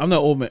terrible. Dude, I'm the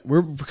old man.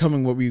 We're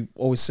becoming what we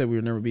always said we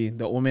would never be.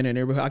 The old man in the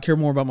neighborhood. I care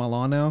more about my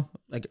lawn now.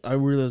 Like, I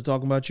really was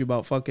talking about you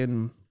about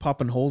fucking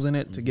popping holes in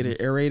it to get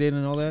it aerated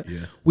and all that.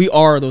 Yeah. We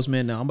are those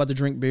men now. I'm about to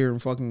drink beer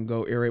and fucking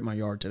go aerate my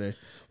yard today.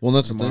 Well,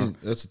 that's tomorrow. The thing.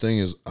 That's the thing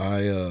is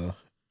I'll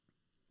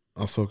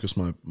focus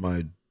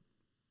my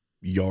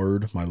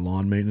yard, my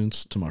lawn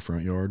maintenance to my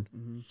front yard.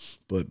 Mm-hmm.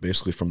 But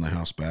basically from the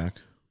house back,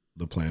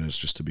 the plan is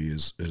just to be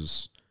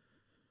as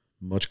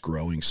much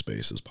growing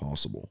space as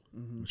possible,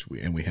 which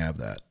we have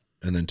that.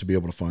 And then to be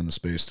able to find the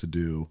space to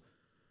do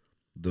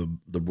the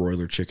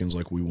broiler chickens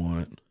like we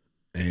want,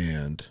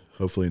 and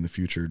hopefully in the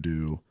future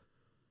do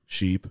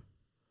sheep.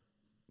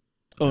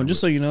 Oh, and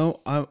just so you know,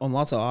 I'm on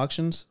lots of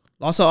auctions.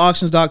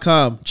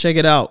 Lotsofauctions.com. Check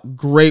it out.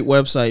 Great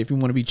website if you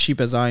want to be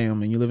cheap as I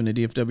am and you live in the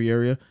DFW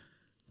area.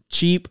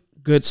 Cheap,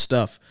 good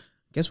stuff.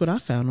 Guess what I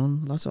found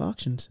on Lots of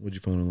Auctions? What'd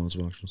you find on Lots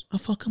of Auctions? A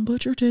fucking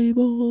butcher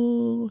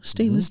table.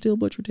 Stainless steel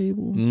butcher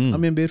table.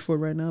 I'm in bid for it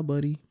right now,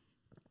 buddy.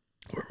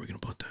 Where are we going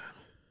to put that?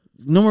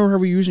 No more are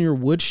we using your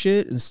wood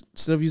shit.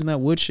 Instead of using that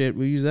wood shit,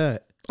 we'll use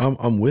that.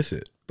 I'm with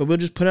it. But we'll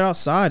just put it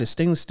outside. It's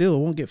stainless steel. It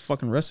won't get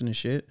fucking rusted and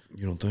shit.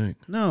 You don't think?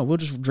 No, we'll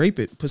just drape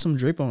it. Put some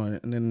drape on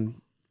it. And then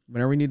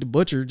whenever we need to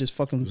butcher, just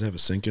fucking... Does it have a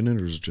sink in it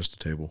or is it just a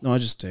table? No,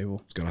 it's just a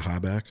table. It's got a high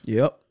back?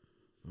 Yep.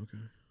 Okay.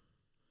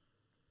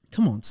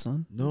 Come on,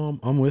 son.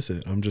 No, I'm with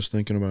it. I'm just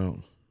thinking about...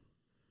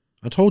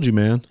 I told you,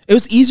 man. It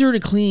was easier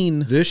to clean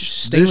this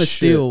stainless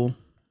steel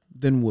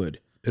than wood.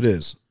 It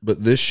is.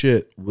 But this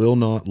shit will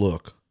not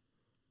look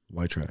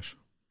white trash.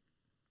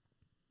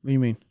 What do you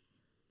mean?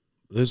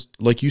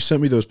 Like you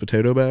sent me those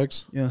potato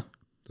bags. Yeah.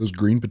 Those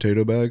green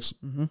potato bags.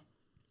 Mm-hmm.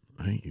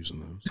 I ain't using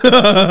those.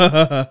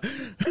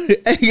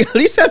 Hey, at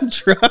least I'm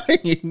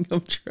trying.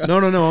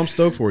 No. I'm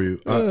stoked for you.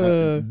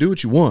 I do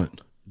what you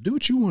want. Do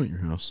what you want at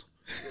your house.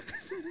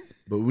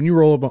 But when you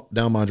roll up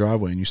down my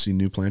driveway and you see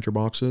new planter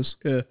boxes,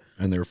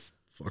 and they're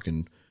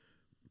fucking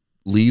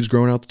leaves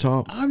growing out the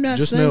top, I'm not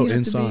just saying know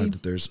inside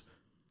that there's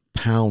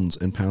pounds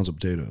and pounds of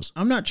potatoes.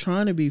 I'm not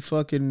trying to be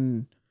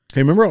fucking...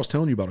 Hey, remember I was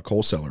telling you about a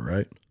coal cellar,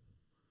 right?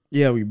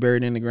 Yeah, we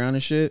buried in the ground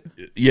and shit.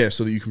 Yeah,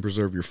 so that you can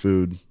preserve your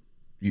food,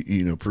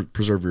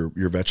 preserve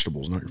your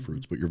vegetables, not your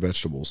fruits, but your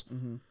vegetables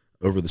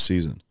over the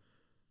season.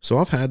 So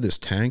I've had this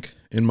tank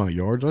in my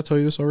yard. Did I tell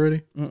you this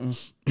already?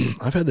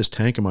 I've had this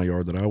tank in my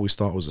yard that I always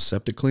thought was a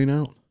septic clean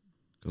out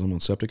because I'm on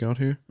septic out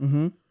here.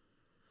 Mm-hmm.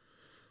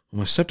 Well,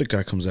 my septic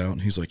guy comes out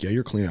and he's like, yeah,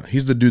 you're clean out.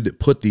 He's the dude that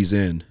put these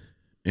in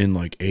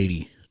like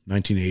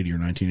 1980 or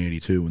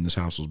 1982 when this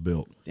house was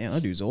built. Damn,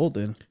 that dude's old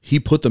then. He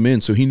put them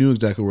in, so he knew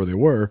exactly where they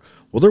were.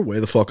 Well, they're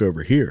way the fuck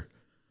over here.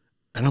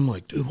 And I'm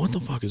like, dude, what the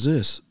fuck is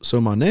this? So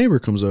my neighbor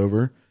comes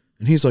over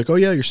and he's like, oh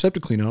yeah, your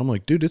septic clean out. I'm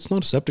like, dude, it's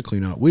not a septic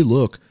clean out. We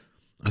look.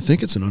 I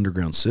think it's an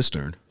underground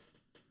cistern.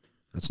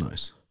 That's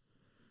nice.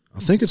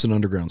 I think it's an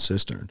underground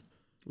cistern.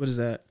 What is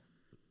that?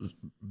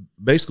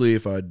 Basically,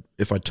 if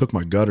I took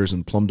my gutters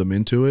and plumbed them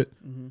into it,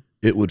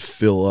 it would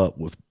fill up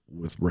with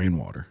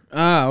rainwater.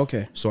 Ah,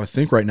 okay. So I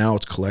think right now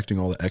it's collecting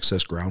all the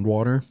excess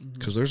groundwater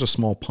because there's a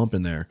small pump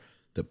in there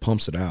that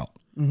pumps it out.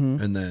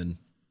 And then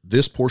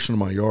this portion of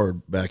my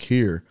yard back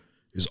here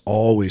is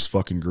always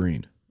fucking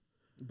green.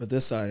 But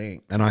this side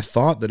ain't. And I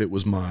thought that it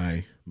was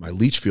my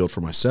leach field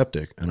for my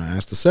septic. And I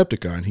asked the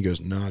septic guy and he goes,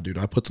 nah, dude,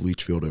 I put the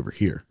leach field over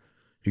here.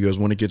 He goes,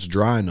 when it gets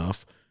dry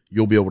enough,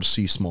 you'll be able to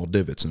see small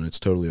divots and it's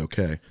totally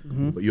okay.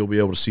 But you'll be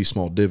able to see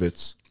small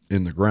divots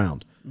in the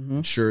ground.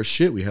 Sure as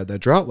shit, we had that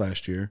drought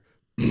last year.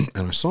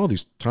 And I saw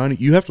these tiny,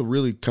 you have to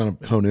really kind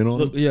of hone in on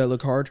them. Yeah,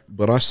 look hard.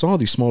 But I saw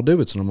these small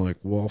divots and I'm like,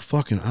 well,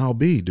 fucking I'll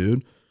be,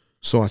 dude.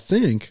 So I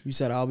think. You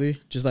said I'll be?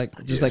 Just like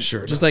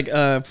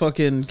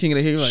fucking King of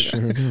the Hill. Like, sure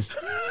enough.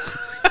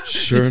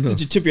 Sure enough.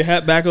 Did you tip your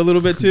hat back a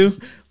little bit too?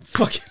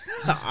 Fucking,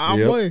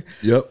 boy.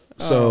 Yep.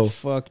 So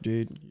fuck,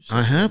 dude.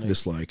 I have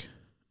this like,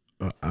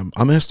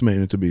 I'm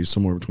estimating it to be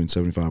somewhere between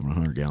 75 and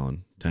 100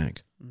 gallon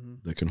tank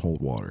that can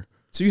hold water.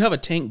 So you have a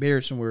tank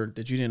buried somewhere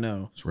that you didn't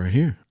know. It's right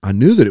here. I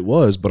knew that it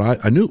was, but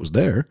I knew it was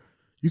there.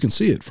 You can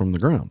see it from the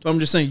ground. I'm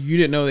just saying you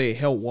didn't know they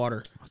held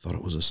water. I thought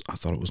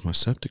it was my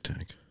septic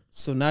tank.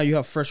 So now you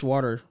have fresh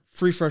water,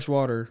 free fresh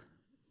water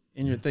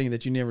in your thing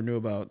that you never knew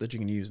about that you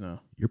can use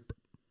now.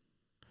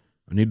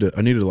 I need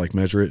to like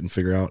measure it and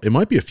figure out. It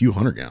might be a few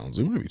hundred gallons.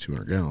 It might be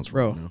 200 gallons.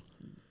 Bro, now.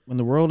 When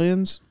the world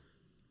ends,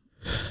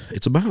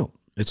 it's about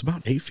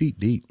 8 feet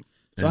deep.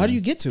 So how do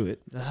you get to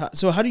it?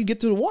 So how do you get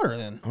to the water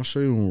then? I'll show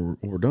you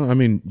when we're done. I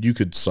mean, you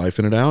could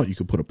siphon it out. You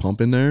could put a pump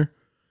in there.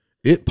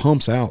 It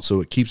pumps out, so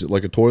it keeps it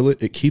like a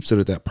toilet. It keeps it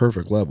at that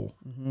perfect level.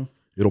 Mm-hmm.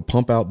 It'll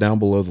pump out down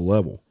below the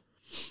level.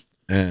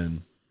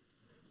 And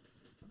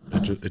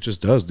it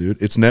just does,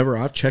 dude. It's never,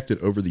 I've checked it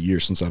over the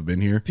years since I've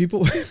been here.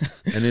 People,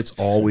 and it's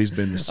always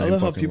been the same. I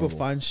love how people level.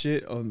 find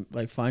shit on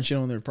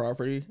their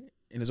property,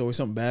 and it's always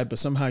something bad, but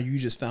somehow you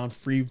just found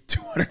free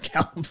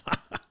 200-gallon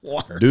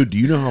water. Dude, do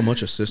you know how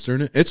much a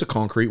cistern is? It's a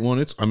concrete one.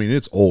 It's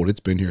old. It's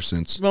been here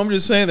since. Well, I'm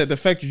just saying that the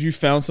fact that you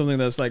found something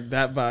that's like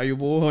that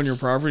valuable on your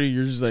property,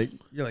 you're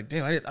like,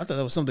 damn, I thought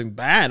that was something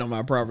bad on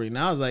my property.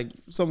 Now it's like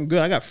something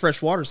good. I got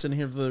fresh water sitting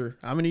here for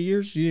how many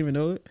years? You didn't even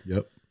know it?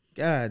 Yep.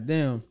 God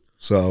damn.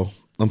 So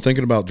I'm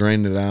thinking about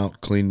draining it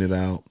out, cleaning it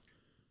out,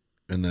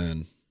 and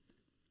then,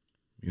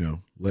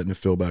 letting it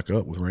fill back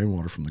up with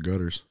rainwater from the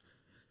gutters.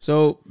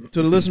 So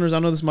to the listeners, I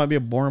know this might be a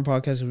boring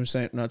podcast because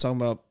we're not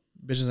talking about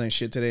bitches ain't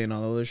shit today and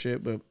all the other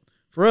shit, but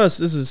for us,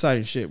 this is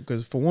exciting shit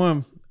because for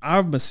one,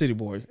 I'm a city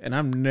boy and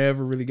I've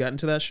never really gotten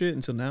to that shit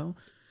until now.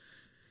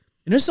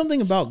 And there's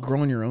something about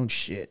growing your own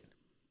shit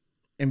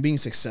and being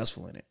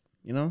successful in it,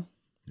 Yeah.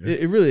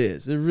 It really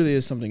is. It really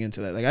is something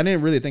into that. Like I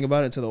didn't really think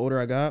about it until the older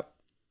I got.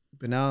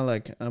 But now,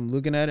 like, I'm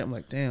looking at it, I'm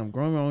like, damn,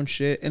 growing my own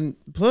shit. And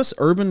plus,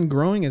 urban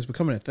growing is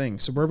becoming a thing.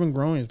 Suburban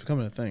growing is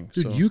becoming a thing.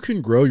 Dude, you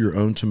can grow your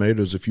own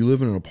tomatoes. If you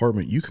live in an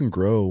apartment, you can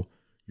grow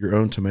your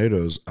own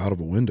tomatoes out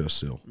of a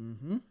windowsill.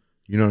 Mm-hmm.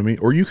 You know what I mean?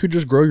 Or you could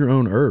just grow your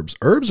own herbs.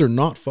 Herbs are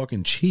not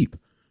fucking cheap.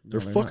 They're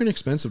fucking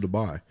expensive to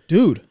buy.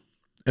 Dude.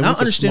 And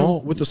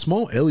with a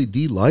small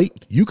LED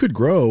light, you could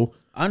grow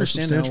a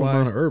substantial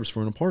amount of herbs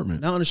for an apartment.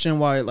 Now I understand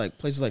why, like,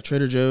 places like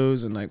Trader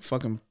Joe's and, like,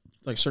 fucking...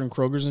 like certain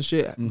Krogers and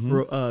shit,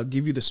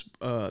 give you this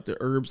the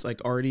herbs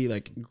like already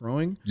like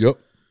growing. Yep.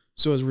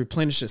 So it's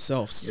replenished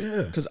itself.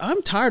 Yeah. Because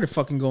I'm tired of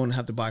fucking going and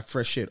have to buy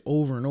fresh shit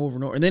over and over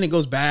and over, and then it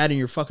goes bad in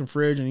your fucking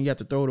fridge and you have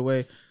to throw it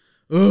away.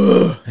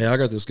 Ugh. Hey, I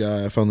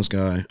found this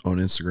guy on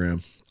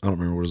Instagram. I don't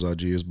remember what his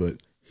IG is,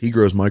 but he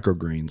grows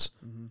microgreens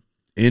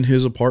in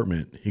his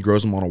apartment. He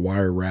grows them on a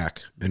wire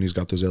rack, and he's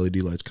got those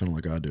LED lights kind of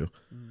like I do.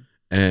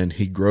 And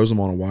he grows them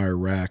on a wire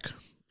rack,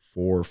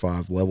 4 or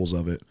 5 levels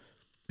of it,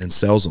 and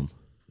sells them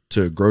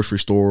to grocery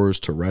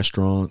stores, to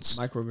restaurants.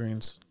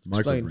 Microgreens.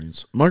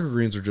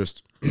 Microgreens are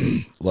just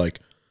like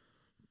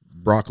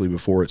broccoli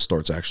before it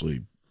starts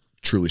actually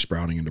truly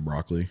sprouting into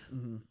broccoli.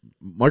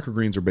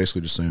 Microgreens are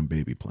basically just saying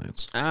baby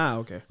plants. Ah,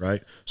 okay.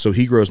 Right? So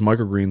he grows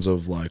microgreens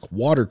of like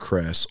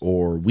watercress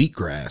or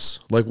wheatgrass.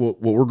 Like what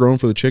we're growing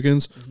for the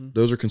chickens,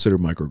 those are considered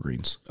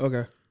microgreens.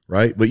 Okay.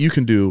 Right? But you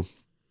can do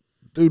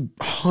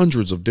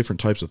hundreds of different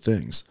types of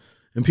things.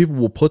 And people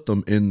will put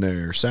them in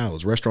their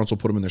salads. Restaurants will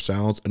put them in their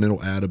salads, and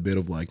it'll add a bit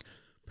of like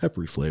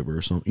peppery flavor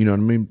or something. You know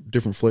what I mean?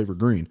 Different flavor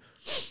green.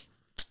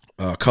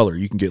 Color.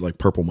 You can get like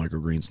purple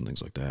microgreens and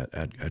things like that.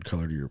 Add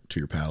color to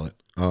your palate.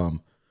 And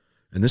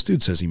this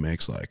dude says he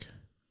makes like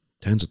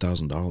tens of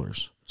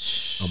 $1,000s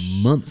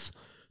a month.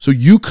 So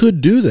you could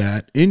do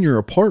that in your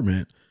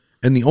apartment,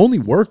 and the only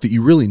work that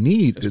you really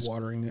need is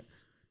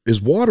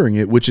watering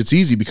it, which it's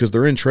easy because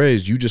they're in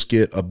trays. You just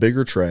get a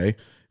bigger tray.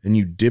 And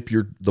you dip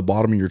the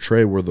bottom of your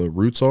tray where the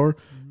roots are.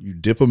 You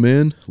dip them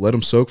in, let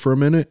them soak for a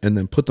minute, and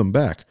then put them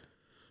back.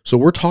 So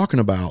we're talking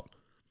about,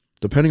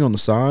 depending on the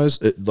size,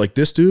 like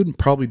this dude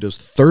probably does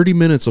 30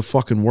 minutes of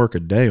fucking work a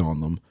day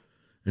on them,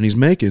 and he's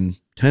making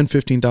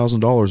 $10,000,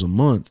 $15,000 a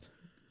month.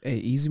 Hey,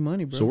 easy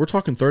money, bro. So we're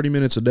talking 30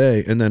 minutes a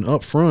day, and then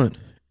up front,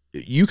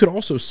 you could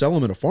also sell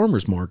them at a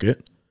farmer's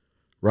market,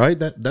 right?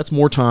 That's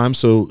more time.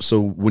 So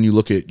when you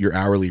look at your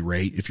hourly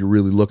rate, if you're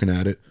really looking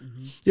at it,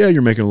 yeah,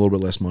 you're making a little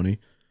bit less money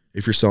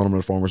if you're selling them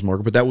at a farmer's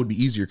market, but that would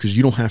be easier because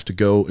you don't have to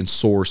go and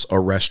source a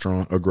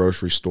restaurant, a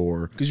grocery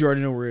store. Because you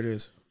already know where it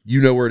is. You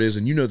know where it is,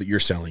 and you know that you're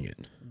selling it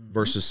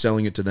versus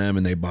selling it to them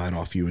and they buy it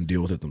off you and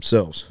deal with it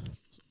themselves.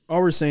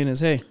 All we're saying is,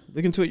 hey,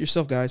 look into it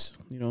yourself, guys.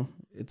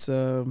 It's I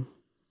don't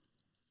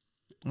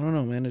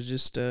know, man. It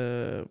just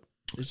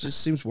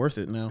seems worth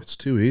it now. It's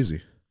too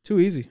easy.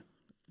 Too easy.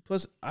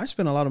 Plus, I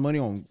spend a lot of money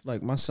on,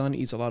 like, my son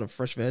eats a lot of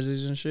fresh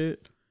veggies and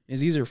shit.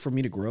 It's easier for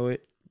me to grow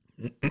it,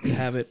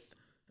 have it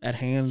at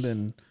hand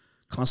than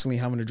constantly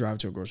having to drive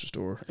to a grocery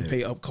store and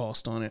pay up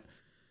cost on it.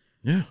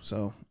 Yeah.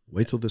 So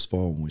wait till this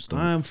fall when we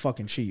start. I'm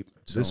fucking cheap.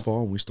 This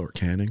fall when we start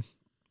canning.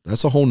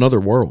 That's a whole nother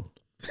world.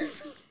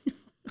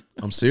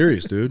 I'm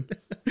serious, dude.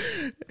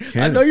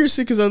 I know you're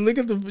sick because I look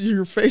at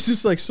your face.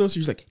 It's like so.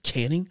 You're like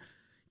canning.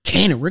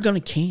 We're gonna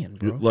can,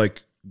 bro.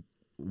 Like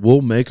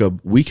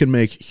we can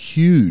make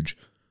huge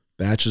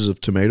batches of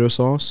tomato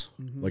sauce,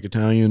 like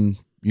Italian,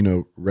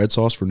 red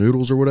sauce for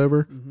noodles or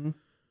whatever.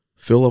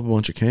 Fill up a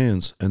bunch of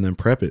cans and then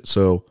prep it.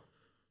 So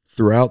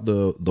throughout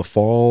the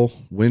fall,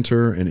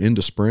 winter, and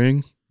into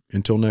spring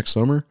until next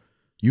summer,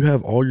 you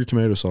have all your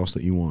tomato sauce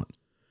that you want.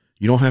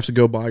 You don't have to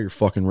go buy your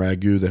fucking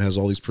ragu that has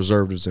all these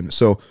preservatives in it.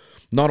 So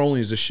not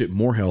only is this shit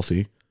more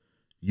healthy,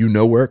 you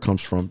know where it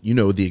comes from. You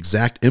know the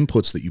exact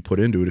inputs that you put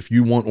into it. If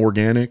you want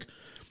organic,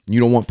 you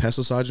don't want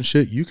pesticides and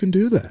shit, you can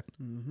do that.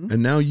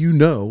 And now you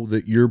know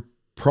that your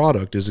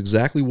product is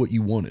exactly what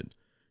you wanted.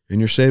 And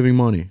you're saving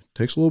money.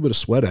 Takes a little bit of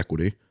sweat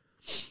equity.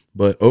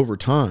 But over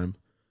time,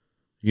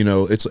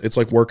 it's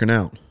like working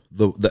out.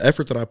 The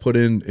effort that I put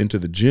into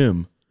the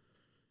gym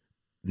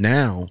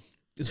now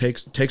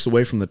takes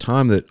away from the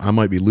time that I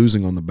might be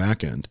losing on the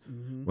back end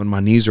when my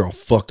knees are all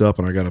fucked up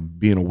and I got to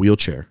be in a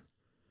wheelchair.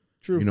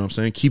 True. You know what I'm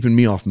saying? Keeping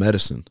me off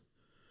medicine.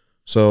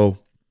 So,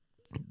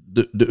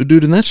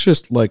 dude, and that's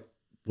just like,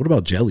 what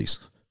about jellies?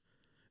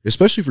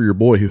 Especially for your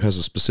boy who has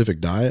a specific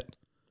diet.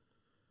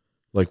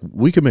 Like,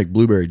 we could make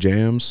blueberry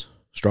jams,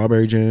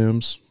 strawberry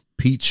jams,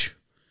 peach,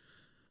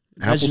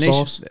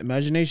 applesauce.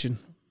 Imagination.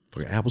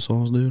 Fucking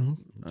applesauce, dude.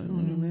 I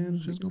don't know, man.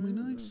 It's just going to be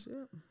nice.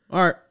 Yeah.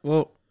 All right.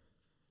 Well,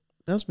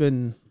 that's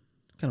been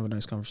kind of a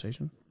nice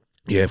conversation.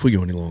 Yeah, if we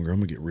go any longer, I'm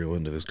going to get real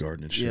into this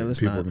garden and shit. Yeah,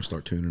 People are going to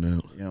start tuning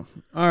out. Yeah.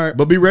 All right.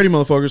 But be ready,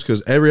 motherfuckers,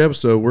 because every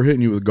episode, we're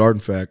hitting you with a garden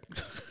fact.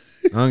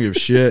 I don't give a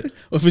shit.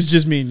 If it's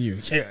just me and you.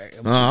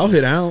 I'll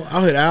hit Al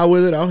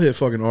with it. I'll hit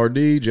fucking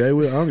RD, Jay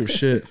with it. I don't give a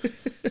shit.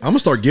 I'm going to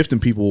start gifting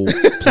people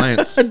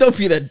plants. Don't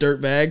be that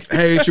dirtbag.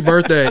 Hey, it's your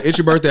birthday. It's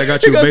your birthday. I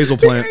got you a basil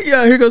plant.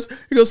 Yeah, here goes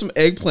some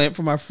eggplant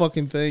for my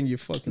fucking thing. You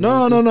fucking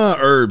No.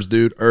 Herbs,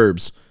 dude.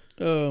 Herbs.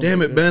 Oh,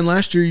 damn it, Ben.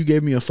 Last year you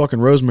gave me a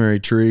fucking rosemary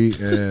tree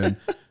and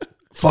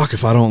fuck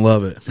if I don't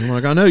love it. I'm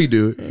like, I know you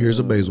do. Here's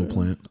a basil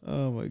plant.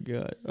 Oh my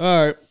God.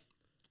 All right.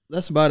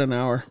 That's about an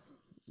hour.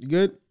 You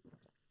good?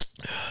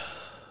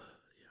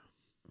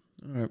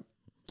 All right.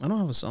 I don't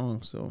have a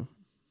song, so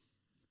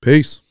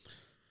Peace.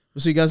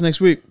 we'll see you guys next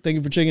week. Thank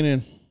you for checking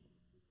in.